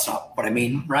Ages. That's not what I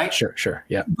mean, right? Sure,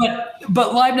 yeah.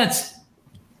 But Leibniz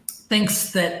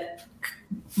thinks that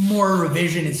more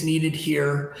revision is needed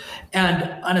here. And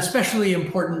an especially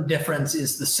important difference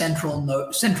is the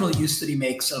central use that he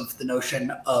makes of the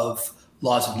notion of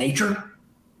laws of nature.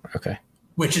 Okay.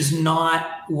 Which is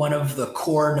not one of the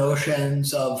core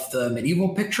notions of the medieval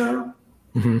picture.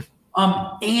 Mm-hmm.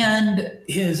 And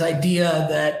his idea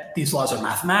that these laws are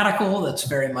mathematical, that's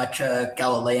very much a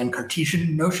Galilean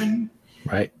Cartesian notion.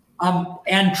 Right.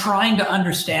 And trying to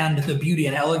understand the beauty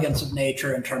and elegance of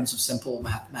nature in terms of simple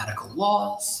mathematical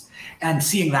laws, and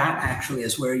seeing that actually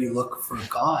as where you look for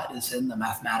God, is in the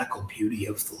mathematical beauty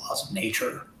of the laws of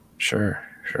nature. Sure.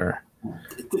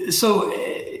 So,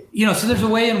 so there's a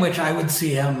way in which I would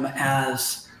see him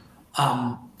as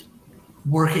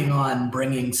working on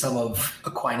bringing some of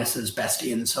Aquinas' best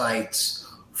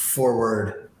insights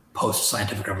forward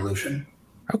post-scientific revolution.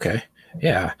 Okay,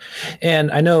 yeah.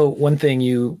 And I know one thing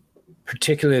you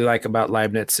particularly like about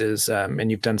Leibniz is,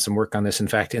 and you've done some work on this, in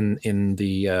fact, in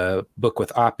the book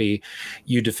with Oppie,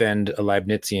 you defend a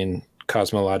Leibnizian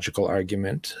cosmological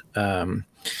argument from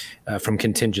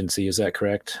contingency. Is that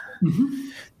correct? Mm-hmm.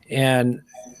 And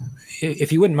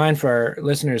if you wouldn't mind, for our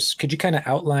listeners, could you kind of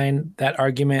outline that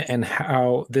argument and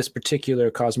how this particular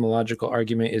cosmological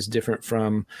argument is different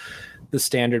from the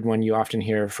standard one you often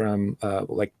hear from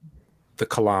like the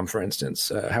Kalam, for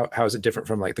instance? How is it different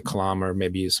from like the Kalam or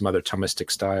maybe some other Thomistic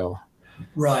style?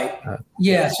 Right.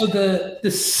 Yeah. So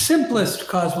the simplest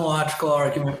cosmological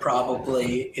argument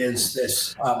probably is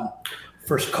this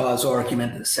first cause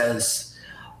argument that says,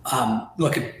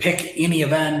 look, pick any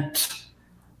event.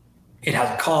 It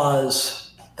has a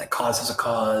cause, that causes a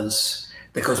cause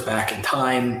that goes back in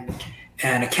time,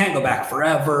 and it can't go back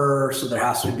forever. So there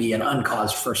has to be an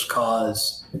uncaused first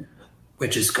cause,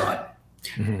 which is God.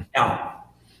 Mm-hmm. Now,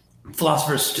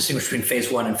 philosophers distinguish between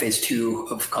phase 1 and phase 2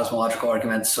 of cosmological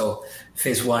arguments. So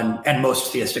phase 1, and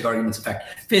most theistic arguments, in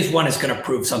fact, phase 1 is going to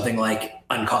prove something like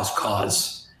uncaused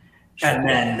cause. Sure. And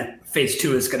then phase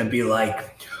 2 is going to be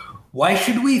like, why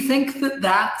should we think that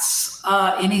that's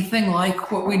anything like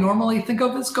what we normally think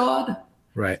of as God?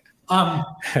 Right. So,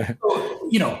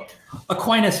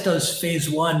 Aquinas does phase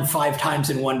 1 5 times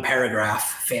in one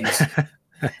paragraph, famously.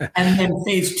 And then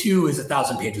phase 2 is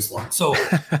 1,000 pages long. So,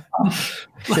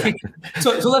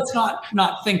 so let's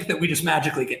not think that we just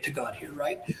magically get to God here,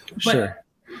 right? Sure.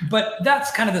 But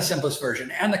that's kind of the simplest version.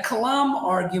 And the Kalam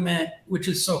argument, which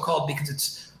is so called because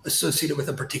it's associated with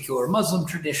a particular Muslim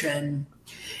tradition,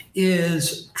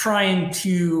 is trying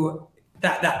to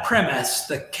that premise,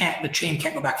 the chain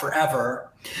can't go back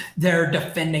forever. They're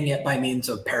defending it by means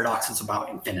of paradoxes about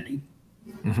infinity,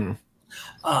 mm-hmm.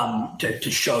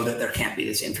 To show that there can't be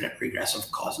this infinite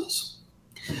regressive causes.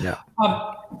 Yeah.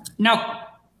 Now,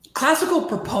 classical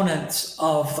proponents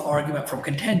of the argument from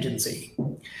contingency,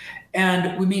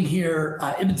 and we mean here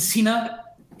Ibn Sina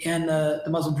in the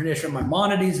Muslim tradition,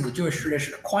 Maimonides in the Jewish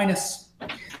tradition, Aquinas.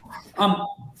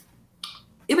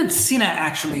 Ibn Sina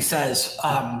actually says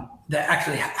that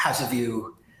actually has a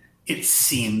view, it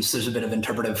seems, there's a bit of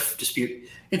interpretive dispute.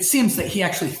 It seems that he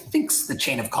actually thinks the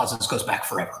chain of causes goes back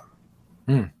forever.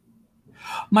 Mm.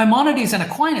 Maimonides and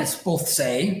Aquinas both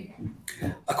say,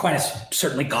 Aquinas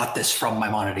certainly got this from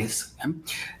Maimonides.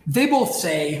 They both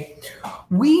say,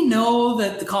 we know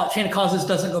that the chain of causes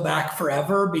doesn't go back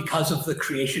forever because of the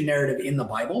creation narrative in the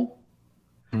Bible.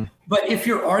 Mm. But if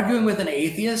you're arguing with an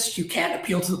atheist, you can't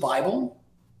appeal to the Bible.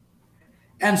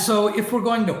 And so if we're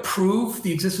going to prove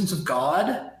the existence of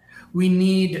God, we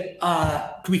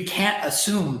can't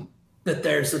assume that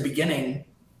there's a beginning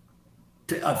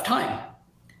of time.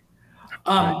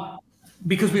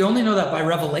 because we only know that by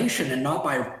revelation and not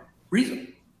by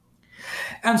reason.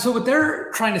 And so what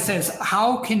they're trying to say is,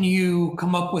 how can you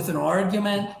come up with an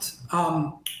argument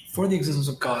for the existence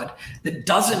of God that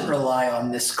doesn't rely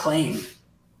on this claim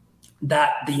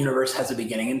that the universe has a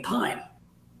beginning in time?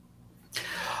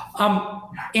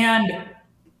 And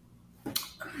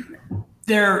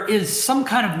there is some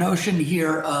kind of notion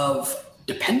here of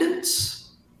dependence,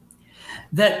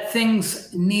 that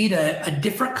things need a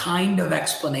different kind of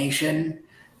explanation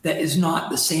that is not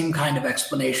the same kind of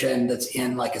explanation that's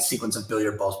in like a sequence of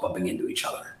billiard balls bumping into each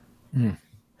other.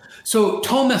 So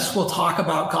Thomists will talk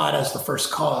about God as the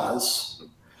first cause,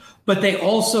 but they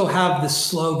also have this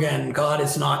slogan, God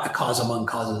is not a cause among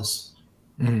causes.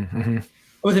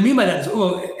 What they mean by that is,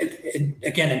 well,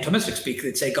 again, in Thomistic speak,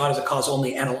 they'd say God is a cause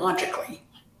only analogically.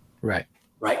 Right.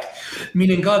 Right?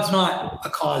 Meaning God's not a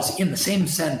cause in the same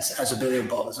sense as a billiard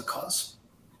ball is a cause.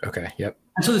 Okay, yep.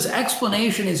 And so this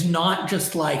explanation is not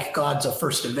just like God's a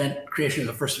first event, creation is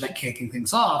a first event kicking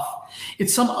things off.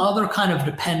 It's some other kind of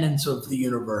dependence of the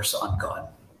universe on God.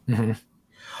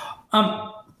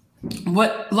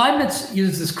 What Leibniz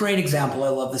uses this great example, I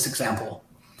love this example,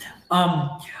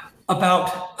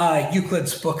 about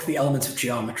Euclid's book, The Elements of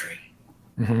Geometry.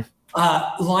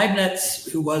 Leibniz,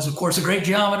 who was, of course, a great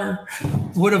geometer,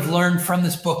 would have learned from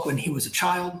this book when he was a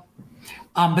child.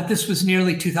 But this was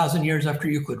nearly 2,000 years after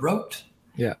Euclid wrote.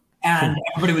 Yeah. And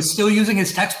everybody was still using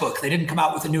his textbook. They didn't come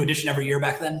out with a new edition every year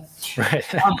back then. Right.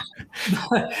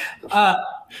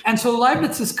 And so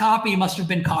Leibniz's copy must have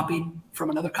been copied from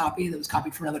another copy that was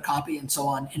copied from another copy and so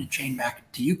on in a chain back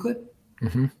to Euclid.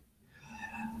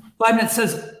 Leibniz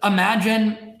says,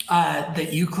 imagine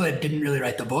that Euclid didn't really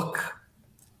write the book.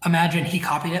 Imagine he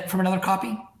copied it from another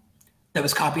copy that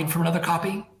was copied from another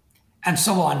copy, and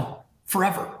so on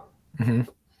forever.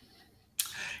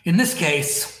 In this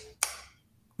case,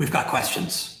 we've got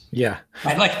questions. Yeah.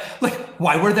 Right? Like,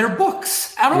 why were there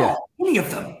books at all? Any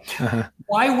of them?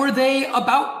 Why were they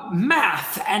about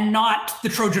math and not the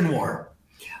Trojan War?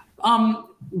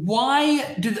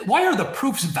 Why are the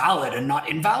proofs valid and not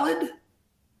invalid?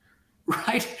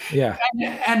 Right? Yeah.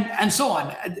 And so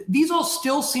on. These all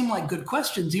still seem like good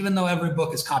questions, even though every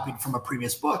book is copied from a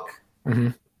previous book.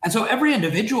 And so every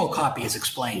individual copy is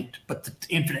explained, but the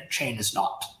infinite chain is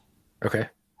not. Okay.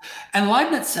 And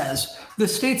Leibniz says the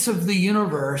states of the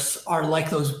universe are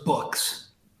like those books.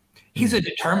 He's a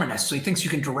determinist, so he thinks you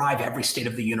can derive every state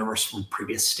of the universe from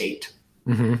previous state.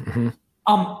 But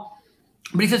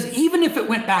he says, even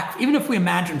if we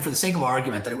imagine for the sake of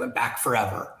argument that it went back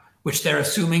forever, which they're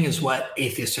assuming is what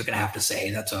atheists are going to have to say.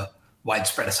 That's a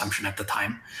widespread assumption at the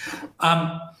time.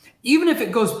 Even if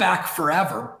it goes back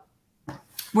forever,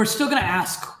 we're still going to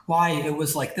ask why it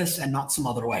was like this and not some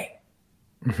other way.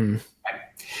 Right?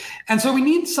 And so we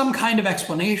need some kind of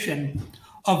explanation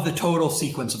of the total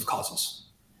sequence of causes.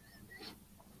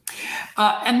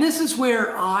 And this is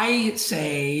where I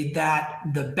say that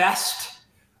the best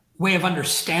way of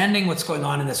understanding what's going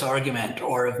on in this argument,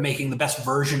 or of making the best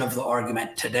version of the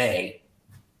argument today,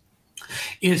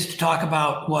 is to talk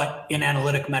about what in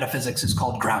analytic metaphysics is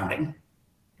called grounding.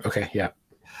 Okay, yeah.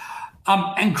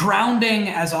 And grounding,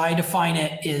 as I define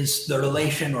it, is the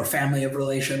relation or family of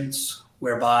relations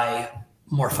whereby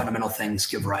more fundamental things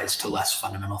give rise to less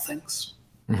fundamental things.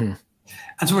 And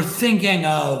so we're thinking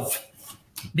of,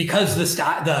 because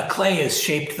the clay is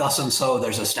shaped thus and so,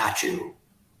 there's a statue.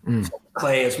 So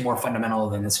clay is more fundamental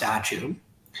than the statue.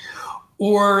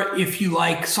 Or if you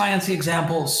like sciencey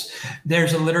examples,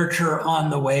 there's a literature on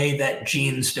the way that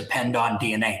genes depend on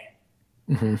DNA.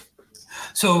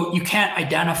 So you can't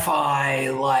identify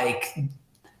like,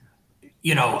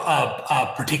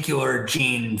 a particular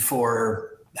gene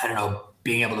for, I don't know,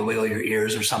 being able to wiggle your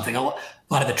ears or something. A lot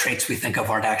of the traits we think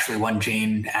of aren't actually one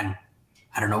gene, and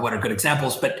I don't know what are good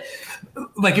examples, but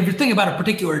like if you're thinking about a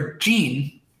particular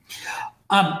gene,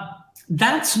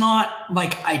 that's not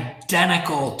like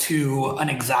identical to an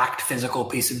exact physical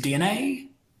piece of DNA,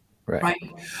 right?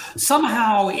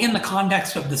 Somehow in the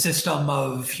context of the system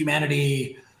of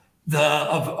humanity,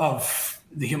 of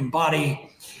the human body,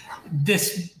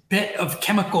 this bit of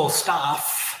chemical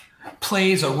stuff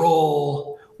plays a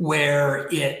role where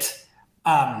it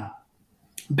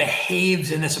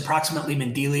behaves in this approximately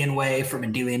Mendelian way for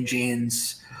Mendelian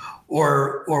genes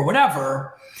or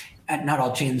whatever. And not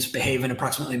all genes behave in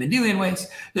approximately Mendelian ways.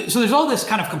 So there's all this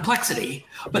kind of complexity,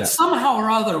 but somehow or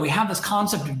other, we have this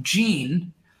concept of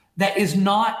gene that is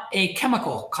not a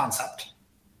chemical concept.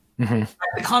 The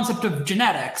concept of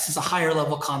genetics is a higher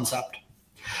level concept.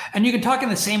 And you can talk in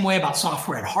the same way about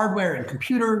software and hardware and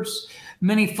computers.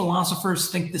 Many philosophers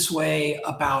think this way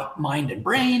about mind and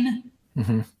brain.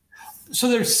 So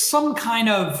there's some kind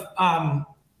of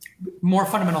more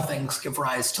fundamental things give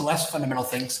rise to less fundamental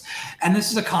things. And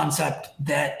this is a concept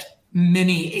that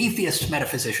many atheist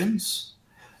metaphysicians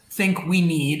think we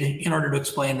need in order to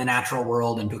explain the natural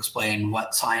world and to explain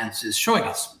what science is showing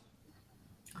us.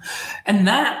 And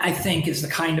that, I think, is the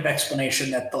kind of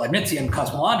explanation that the Leibnizian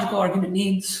cosmological argument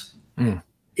needs.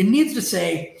 It needs to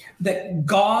say that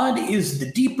God is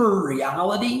the deeper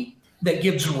reality that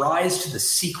gives rise to the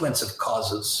sequence of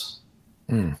causes,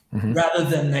 rather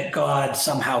than that God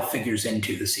somehow figures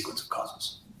into the sequence of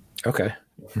causes. Okay.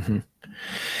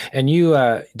 And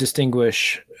you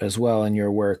distinguish as well in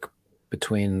your work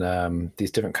between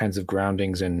these different kinds of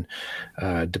groundings and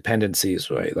dependencies,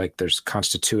 right? Like there's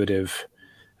constitutive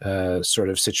sort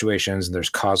of situations, and there's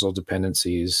causal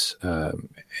dependencies.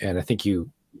 And I think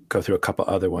you go through a couple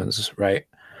other ones, right?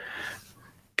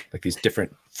 Like these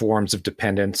different forms of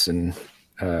dependence and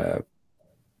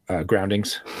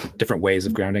groundings, different ways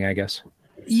of grounding, I guess.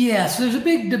 Yeah, so there's a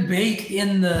big debate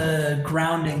in the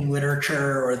grounding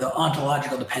literature or the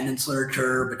ontological dependence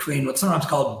literature between what's sometimes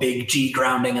called big G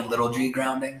grounding and little g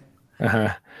grounding.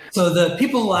 So the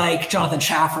people like Jonathan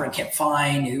Schaffer and Kip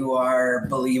Fine, who are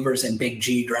believers in big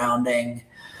G grounding,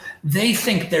 they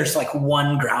think there's like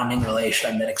one grounding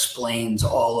relation that explains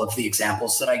all of the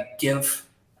examples that I give.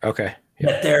 Okay.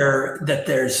 That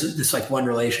there's this like one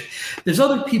relation. There's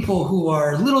other people who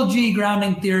are little g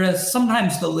grounding theorists.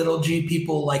 Sometimes the little g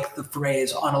people like the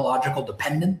phrase ontological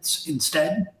dependence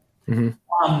instead,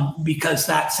 because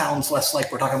that sounds less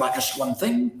like we're talking about just one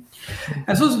thing.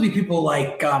 And so those would be people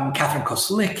like Catherine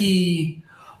Kostelicki,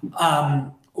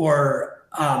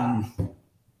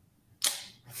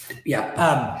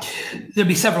 there'd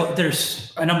be several.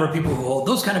 There's a number of people who hold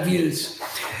those kind of views,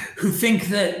 who think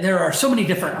that there are so many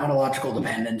different ontological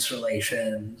dependence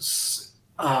relations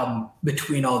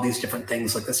between all these different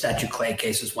things. Like the Statue Clay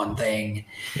case is one thing,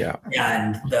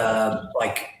 and the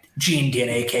like gene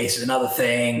DNA case is another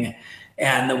thing,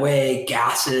 and the way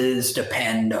gases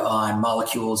depend on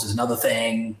molecules is another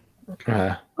thing.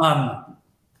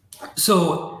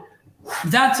 So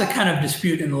that's a kind of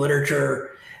dispute in the literature.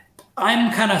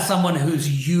 I'm kind of someone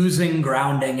who's using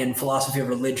grounding in philosophy of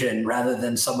religion rather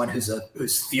than someone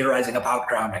who's theorizing about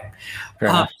grounding.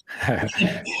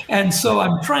 And so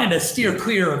I'm trying to steer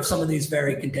clear of some of these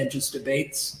very contentious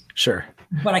debates. Sure.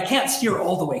 But I can't steer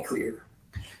all the way clear.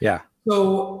 Yeah.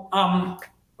 So I'm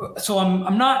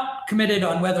not committed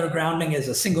on whether grounding is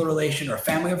a single relation or a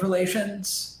family of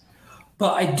relations,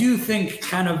 but I do think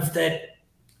kind of that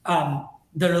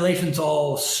the relations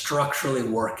all structurally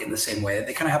work in the same way.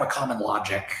 They kind of have a common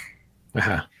logic.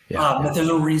 That there's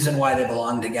a reason why they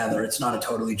belong together. It's not a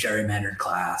totally gerrymandered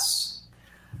class.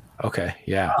 Okay.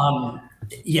 Yeah.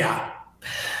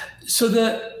 So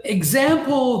the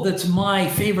example that's my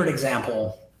favorite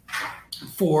example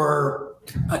for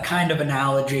a kind of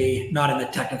analogy, not in the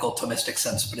technical Thomistic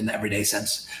sense, but in the everyday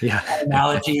sense,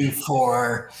 analogy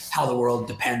for how the world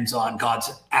depends on God's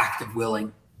active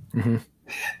willing,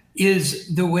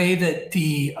 is the way that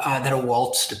that a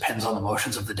waltz depends on the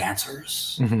motions of the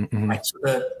dancers. Right?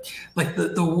 So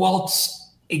the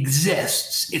waltz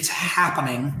exists; it's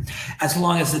happening as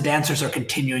long as the dancers are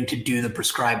continuing to do the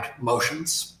prescribed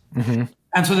motions.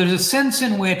 And so there's a sense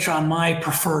in which, on my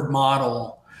preferred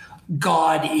model,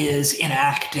 God is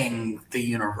enacting the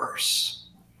universe.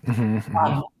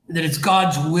 That it's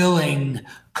God's willing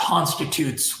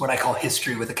constitutes what I call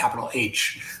history with a capital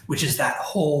H, which is that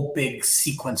whole big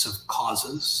sequence of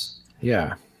causes.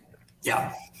 Yeah.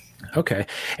 Okay.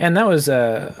 And that was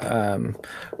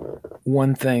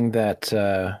one thing that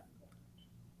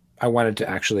I wanted to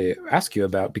actually ask you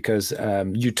about, because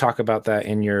you talk about that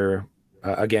in your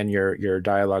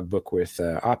dialogue book with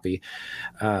Oppie,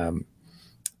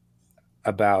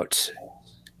 about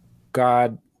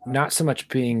God not so much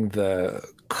being the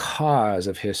cause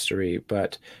of history,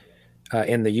 but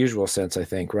in the usual sense, I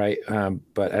think, right?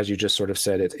 But as you just sort of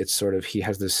said, it's sort of, he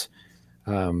has this,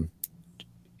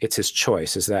 it's his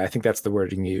choice. I think that's the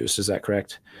wording you used. Is that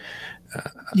correct?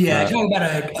 Talking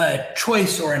about a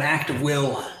choice or an act of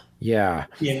will. Yeah.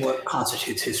 Being what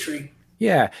constitutes history.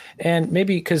 Yeah. And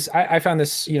maybe because I found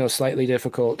this, slightly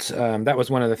difficult. That was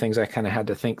one of the things I kind of had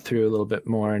to think through a little bit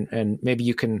more. And maybe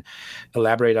you can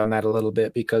elaborate on that a little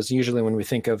bit, because usually when we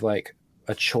think of like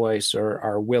a choice or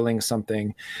are willing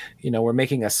something, we're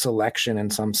making a selection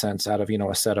in some sense out of,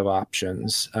 a set of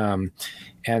options.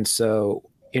 And so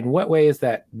in what way is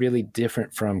that really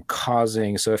different from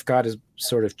causing? So if God is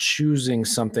sort of choosing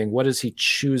something, what is he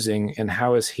choosing, and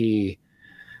how is he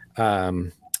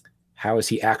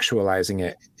actualizing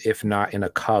it, if not in a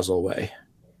causal way?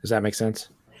 Does that make sense?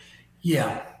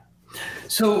 Yeah.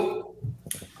 So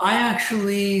I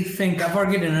actually think I've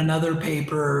argued in another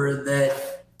paper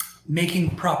that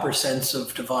making proper sense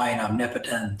of divine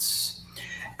omnipotence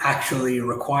actually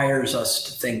requires us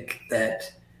to think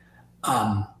that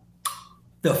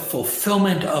the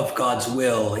fulfillment of God's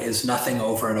will is nothing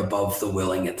over and above the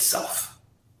willing itself.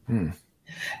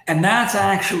 And that's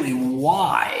actually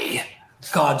why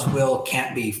God's will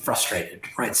can't be frustrated,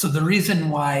 right? So the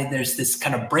reason why there's this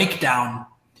kind of breakdown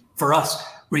for us,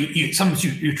 where sometimes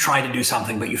you try to do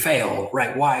something, but you fail,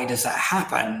 right? Why does that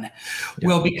happen? Yeah.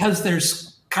 Well, because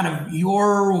there's kind of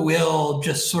your will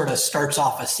just sort of starts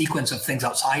off a sequence of things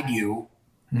outside you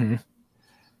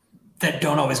that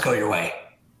don't always go your way.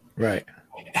 Right.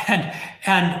 And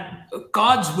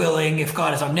God's willing, if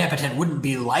God is omnipotent, wouldn't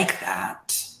be like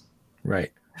that.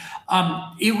 Right.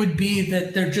 It would be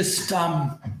that there just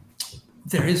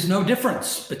there is no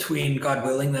difference between God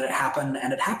willing that it happen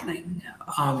and it happening.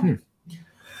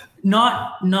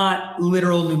 Not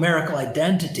literal numerical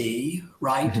identity,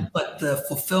 right? But the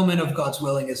fulfillment of God's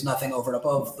willing is nothing over and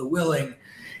above the willing.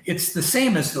 It's the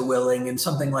same as the willing in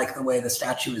something like the way the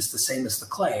statue is the same as the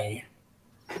clay,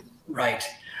 right?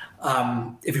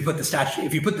 If you put the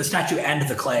statue and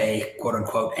the clay, quote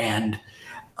unquote, and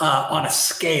on a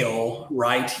scale,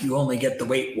 right, you only get the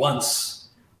weight once,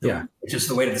 which is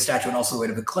the weight of the statue and also the weight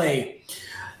of the clay.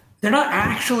 They're not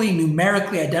actually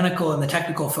numerically identical in the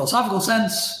technical philosophical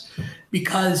sense,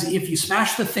 because if you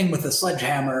smash the thing with a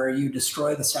sledgehammer, you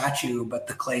destroy the statue, but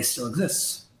the clay still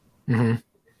exists.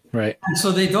 Right. And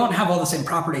so they don't have all the same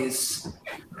properties,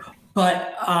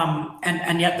 but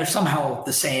and yet they're somehow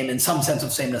the same in some sense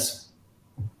of sameness.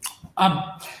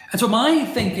 And so my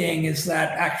thinking is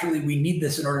that actually we need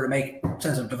this in order to make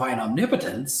sense of divine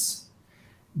omnipotence,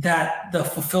 that the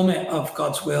fulfillment of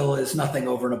God's will is nothing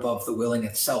over and above the willing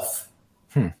itself.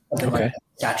 Okay. Like the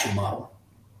statue model.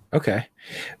 Okay.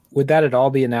 Would that at all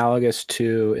be analogous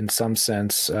to, in some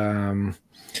sense, the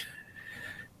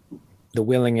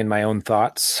willing in my own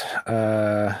thoughts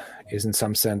is in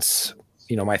some sense,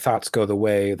 my thoughts go the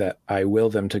way that I will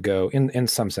them to go in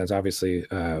some sense. Obviously,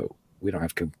 we don't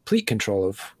have complete control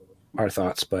of our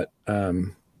thoughts, but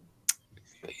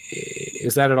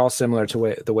is that at all similar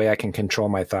to the way I can control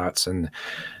my thoughts, and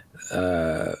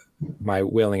my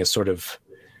willing is sort of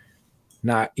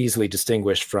not easily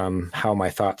distinguished from how my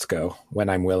thoughts go when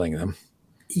I'm willing them?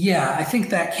 Yeah, I think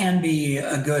that can be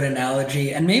a good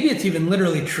analogy. And maybe it's even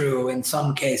literally true in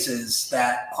some cases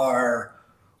that our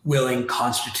willing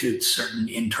constitutes certain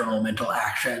internal mental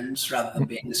actions rather than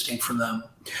being distinct from them.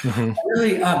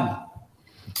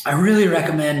 I really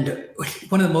recommend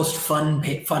one of the most fun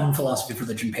philosophy of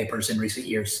religion papers in recent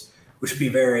years, which would be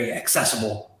very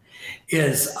accessible,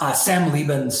 is Sam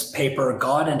Liebens' paper,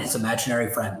 God and His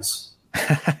Imaginary Friends.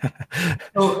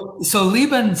 So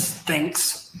Liebens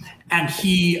thinks, and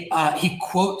he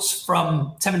quotes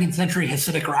from 17th century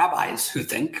Hasidic rabbis who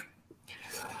think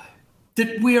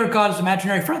that we are God's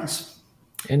imaginary friends.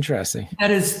 Interesting.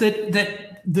 That is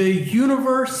that the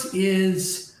universe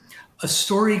is a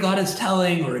story God is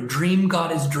telling, or a dream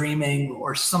God is dreaming,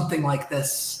 or something like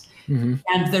this. And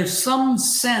there's some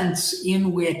sense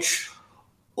in which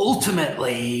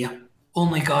ultimately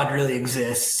only God really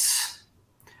exists.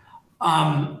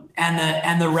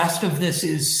 And the rest of this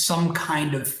is some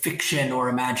kind of fiction or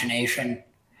imagination.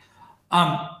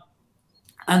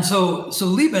 And so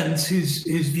Liebens, whose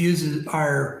views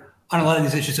are on a lot of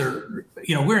these issues are,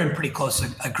 we're in pretty close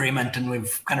agreement, and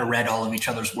we've kind of read all of each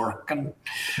other's work and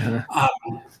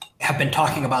have been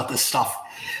talking about this stuff.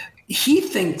 He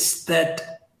thinks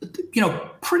that,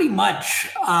 pretty much,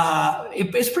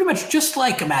 it's pretty much just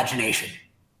like imagination.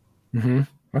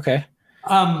 Okay.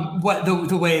 What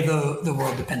the way the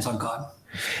world depends on God.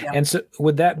 Yeah. And so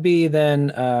would that be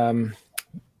then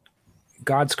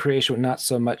God's creation would not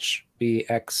so much be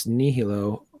ex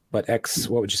nihilo, but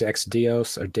what would you say, ex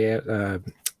Dios, or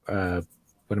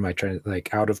what am I trying to,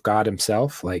 like, out of God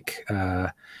himself? Like,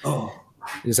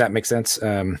 does that make sense?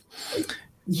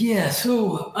 Yeah.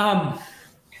 So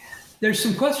there's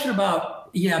some question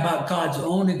about God's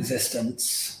own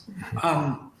existence.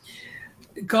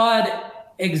 God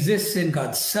exists in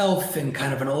God's self in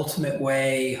kind of an ultimate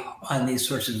way on these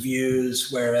sorts of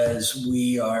views, whereas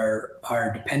we are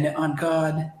dependent on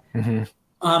God.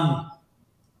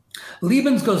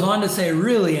 Liebens goes on to say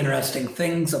really interesting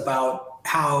things about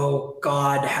how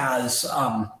God has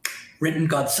written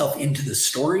God's self into the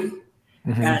story.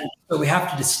 And so we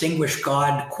have to distinguish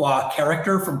God qua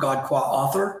character from God qua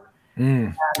author.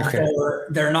 Okay.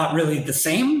 They're not really the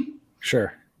same.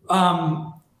 Sure. He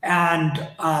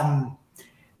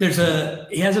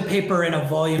has a paper in a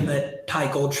volume that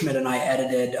Ty Goldschmidt and I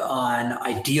edited on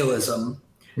idealism,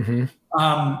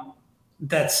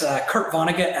 that's Kurt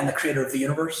Vonnegut and the Creator of the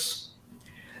Universe,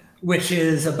 which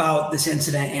is about this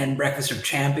incident in Breakfast of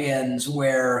Champions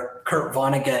where Kurt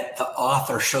Vonnegut, the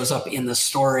author, shows up in the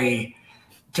story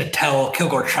to tell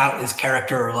Kilgore Trout, his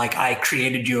character, like, I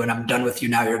created you and I'm done with you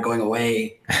now, you're going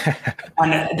away.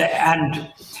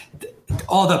 and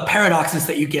all the paradoxes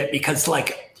that you get because,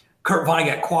 like, Kurt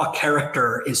Vonnegut, qua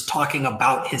character, is talking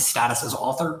about his status as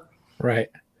author. Right.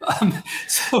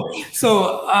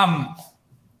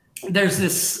 There's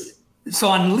this, so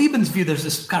on Liebman's view, there's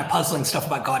this kind of puzzling stuff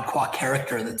about God qua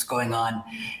character that's going on.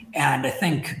 And I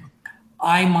think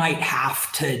I might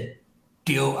have to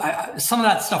some of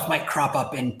that stuff might crop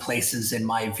up in places in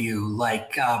my view.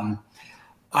 Like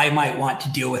I might want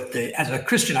to deal with as a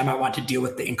Christian, I might want to deal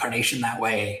with the incarnation that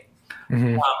way.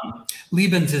 Mm-hmm.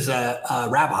 Liebman's is a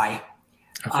rabbi.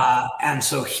 Okay. And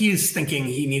so he's thinking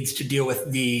he needs to deal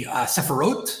with the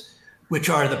Sephirot, which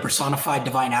are the personified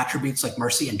divine attributes like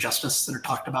mercy and justice that are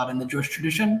talked about in the Jewish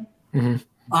tradition. Mm-hmm.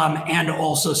 And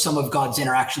also some of God's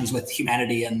interactions with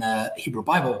humanity in the Hebrew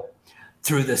Bible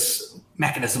through this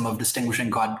mechanism of distinguishing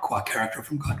God qua character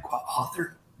from God qua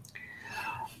author.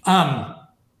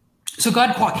 So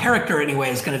God qua character, anyway,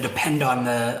 is going to depend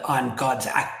on God's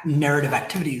narrative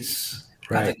activities,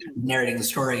 right, narrating the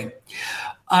story.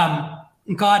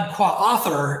 God qua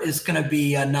author is going to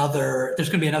be there's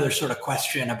going to be another sort of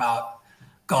question about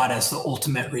God as the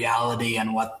ultimate reality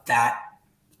and what that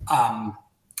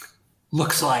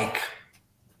looks like,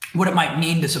 what it might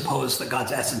mean to suppose that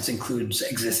God's essence includes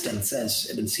existence, as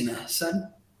Ibn Sina said.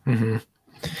 Mm-hmm.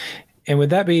 And would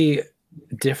that be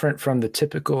different from the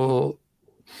typical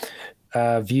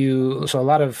view? So a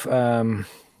lot of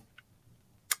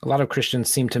Christians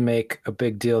seem to make a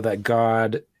big deal that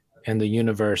God and the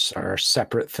universe are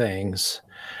separate things.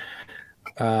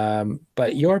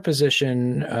 But your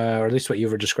position, or at least what you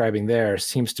were describing there,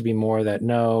 seems to be more that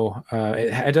no,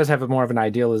 it does have more of an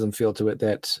idealism feel to it,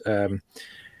 that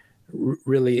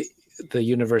really the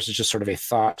universe is just sort of a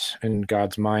thought in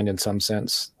God's mind in some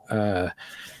sense. And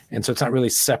so it's not really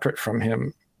separate from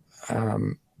him,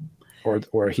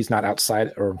 or he's not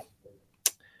outside, or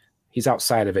he's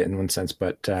outside of it in one sense,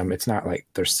 but it's not like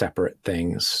they're separate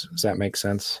things. Does that make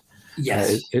sense?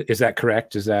 Yes. Is that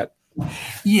correct? Is that?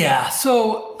 Yeah.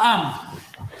 So I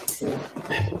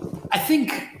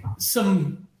think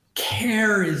some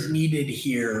care is needed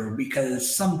here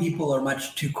because some people are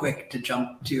much too quick to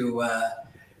jump to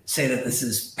say that this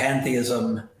is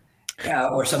pantheism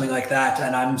or something like that.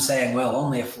 And I'm saying, well,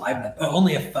 only if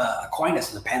Aquinas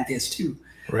is a pantheist too.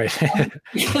 Right.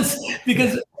 because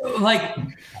like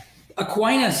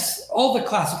Aquinas, all the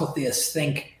classical theists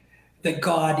think that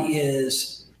God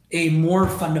is a more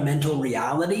fundamental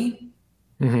reality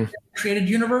than the created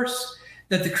universe,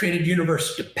 that the created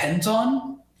universe depends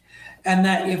on, and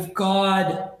that if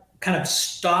God kind of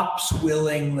stops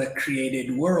willing the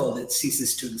created world, it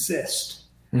ceases to exist.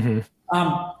 Mm-hmm.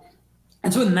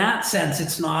 And so in that sense,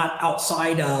 it's not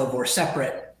outside of or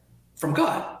separate from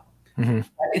God. Mm-hmm.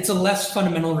 It's a less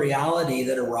fundamental reality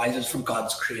that arises from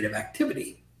God's creative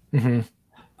activity. Mm-hmm.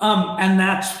 And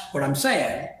that's what I'm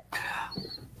saying.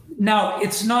 Now,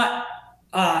 it's not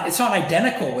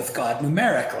identical with God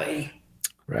numerically.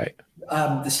 Right.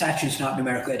 The statue's not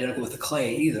numerically identical with the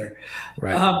clay either.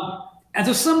 Right. And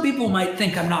so some people might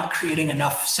think I'm not creating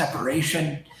enough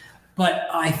separation, but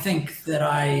I think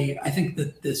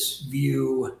that this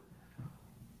view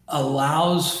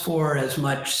allows for as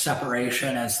much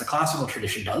separation as the classical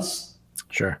tradition does.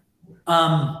 Sure.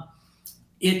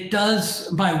 It does,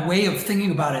 by way of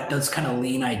thinking about it, does kind of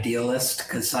lean idealist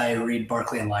because I read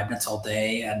Berkeley and Leibniz all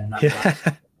day and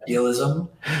idealism.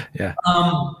 Yeah.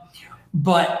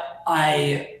 But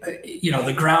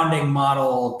the grounding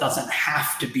model doesn't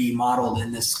have to be modeled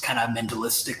in this kind of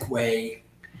mentalistic way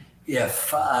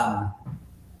if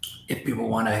people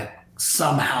want to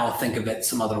somehow think of it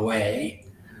some other way.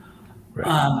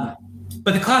 Right.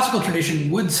 But the classical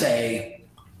tradition would say,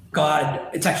 God,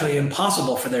 it's actually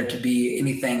impossible for there to be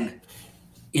anything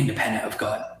independent of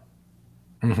God.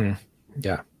 Mm-hmm.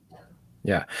 Yeah.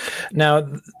 Yeah. Now,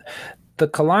 the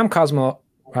Kalam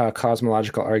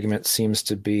cosmological argument seems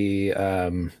to be,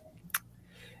 at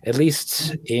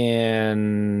least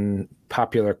in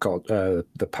popular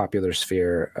the popular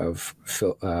sphere of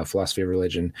philosophy of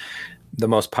religion, the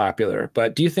most popular.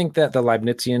 But do you think that the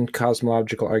Leibnizian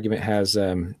cosmological argument has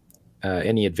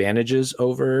any advantages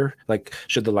over, like,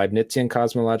 should the Leibnizian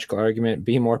cosmological argument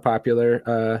be more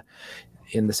popular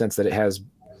in the sense that it has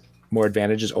more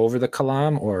advantages over the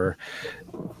Kalam, or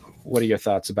what are your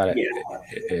thoughts about it? Yeah.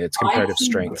 Its comparative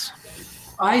strengths?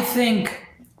 I think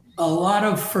a lot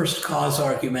of first cause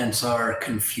arguments are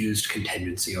confused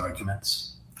contingency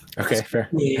arguments. Okay, fair.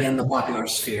 In the popular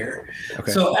sphere.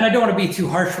 Okay. So, and I don't want to be too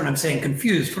harsh when I'm saying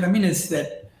confused. What I mean is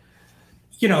that,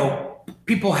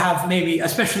 people have maybe,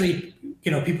 especially,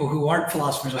 people who aren't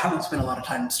philosophers, who haven't spent a lot of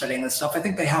time studying this stuff, I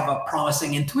think they have a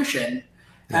promising intuition,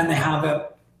 and they haven't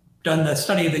done the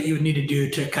study that you would need to do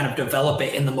to kind of develop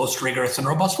it in the most rigorous and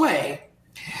robust way.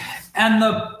 And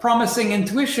the promising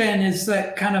intuition is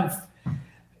that kind of,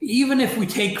 even if we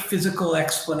take physical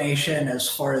explanation as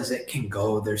far as it can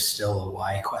go, there's still a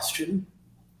why question.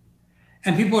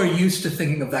 And people are used to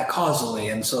thinking of that causally.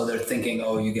 And so they're thinking,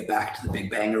 oh, you get back to the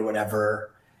Big Bang or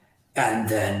whatever, and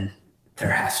then there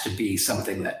has to be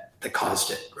something that caused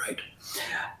it, right?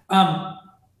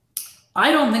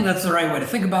 I don't think that's the right way to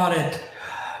think about it.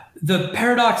 The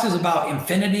paradoxes about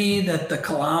infinity that the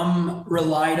Kalam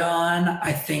relied on,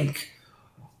 I think,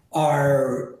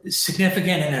 are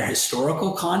significant in their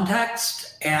historical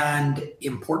context and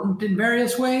important in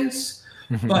various ways.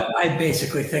 Mm-hmm. But I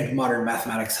basically think modern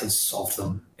mathematics has solved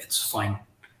them. It's fine.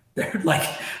 They're like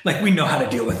we know how to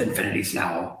deal with infinities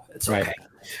now. It's okay. Right.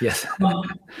 Yes.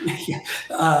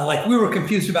 Like we were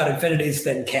confused about infinities,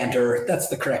 then Cantor. That's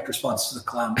the correct response to the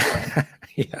Kalam.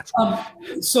 Yes.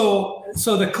 So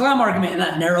the Kalam argument in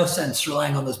that narrow sense,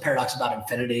 relying on those paradoxes about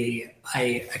infinity,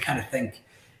 I kind of think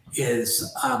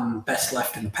is best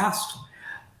left in the past.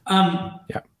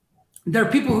 There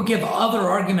are people who give other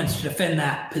arguments to defend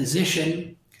that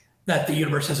position, that the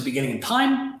universe has a beginning in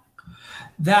time.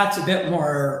 That's a bit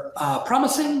more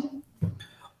promising,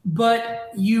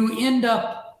 but you end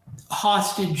up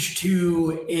hostage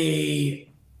to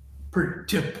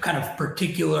kind of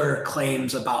particular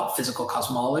claims about physical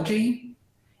cosmology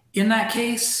in that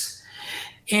case.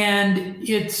 And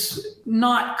it's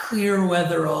not clear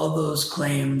whether all those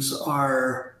claims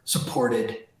are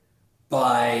supported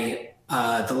by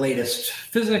the latest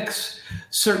physics.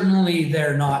 Certainly,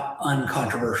 they're not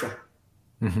uncontroversial.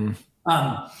 Mm-hmm.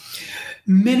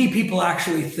 Many people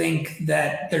actually think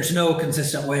that there's no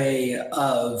consistent way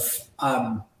of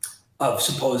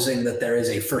supposing that there is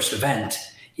a first event,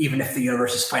 even if the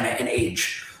universe is finite in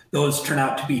age. Those turn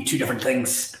out to be two different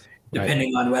things,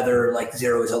 depending on whether like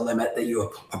zero is a limit that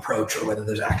you approach or whether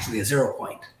there's actually a 0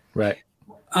 point. Right.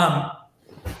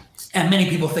 And many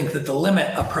people think that the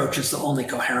limit approach is the only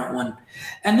coherent one.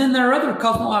 And then there are other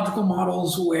cosmological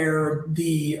models where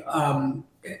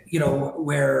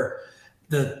where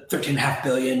the 13.5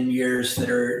 billion years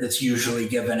that's usually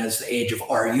given as the age of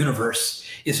our universe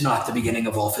is not the beginning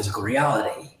of all physical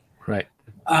reality. Right.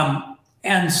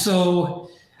 And so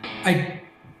I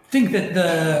think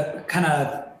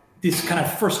that these kind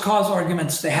of first cause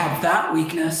arguments, they have that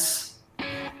weakness.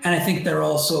 And I think they're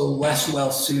also less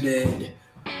well suited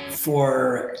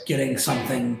for getting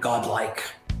something godlike,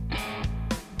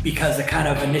 because the kind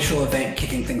of initial event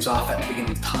kicking things off at the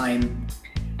beginning of time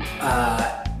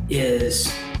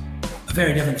is a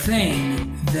very different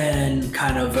thing than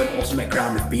kind of an ultimate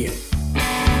ground of being.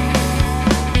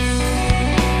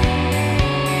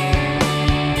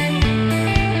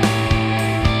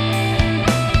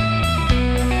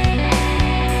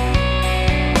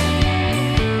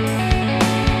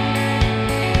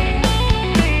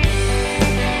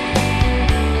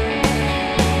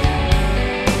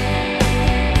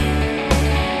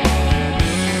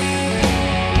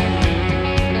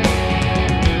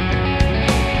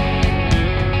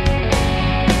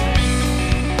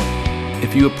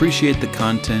 If you appreciate the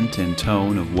content and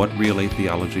tone of what Real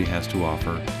Atheology has to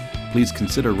offer, please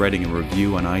consider writing a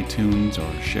review on iTunes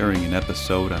or sharing an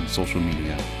episode on social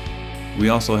media. We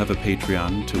also have a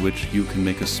Patreon to which you can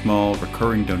make a small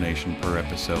recurring donation per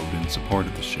episode in support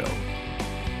of the show.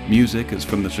 Music is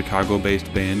from the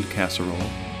Chicago-based band Casserole.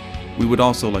 We would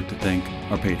also like to thank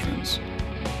our patrons: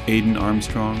 Aiden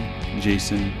Armstrong,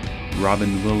 Jason,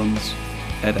 Robin Willems,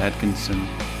 Ed Atkinson,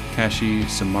 Kashi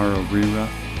Samaro-Rira,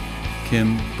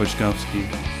 Kim Boczkowski,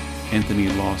 Anthony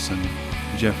Lawson,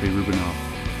 Jeffrey Rubinoff,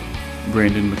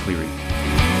 Brandon McCleary.